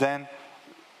 but then,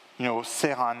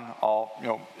 SERAN, or,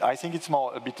 I think it's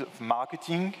more a bit of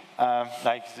marketing,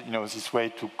 this way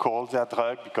to call their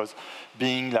drug, because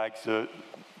being like the,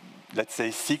 let's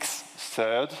say, sixth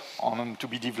SERD to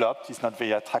be developed is not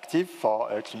very attractive for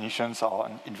clinicians or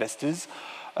investors.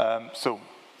 So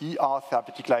ER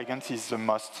therapeutic ligands is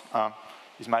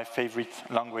is my favorite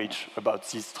language about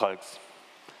these drugs.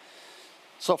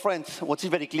 So friends, what is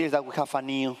very clear is that we have a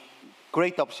new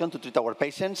great option to treat our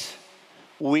patients.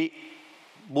 We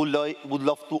would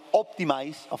love to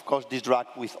optimize, of course, this drug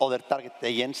with other target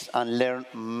agents and learn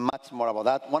much more about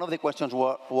that. One of the questions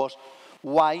was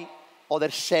why other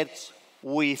SERDs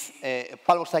with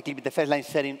palbociclib in the first-line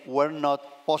setting were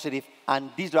not positive,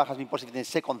 and this drug has been positive in the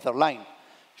second, third line.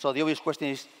 So the obvious question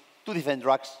is, two different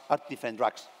drugs are different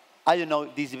drugs. I don't know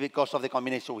if this is because of the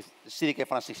combination with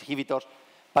CDK4/6 inhibitors,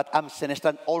 but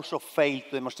amcenestrant also failed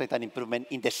to demonstrate an improvement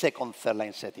in the second,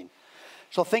 third-line setting.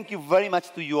 So thank you very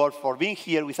much to you all for being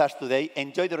here with us today.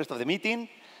 Enjoy the rest of the meeting,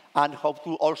 and hope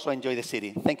to also enjoy the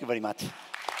city. Thank you very much.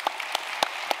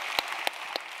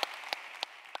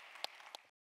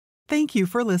 Thank you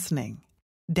for listening.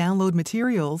 Download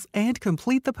materials and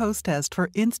complete the post-test for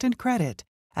instant credit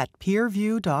at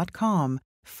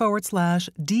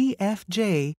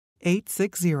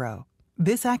peerview.com/DFJ860.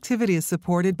 This activity is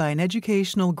supported by an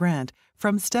educational grant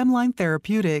from Stemline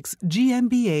Therapeutics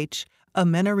GmbH, a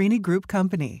Menarini Group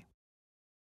company.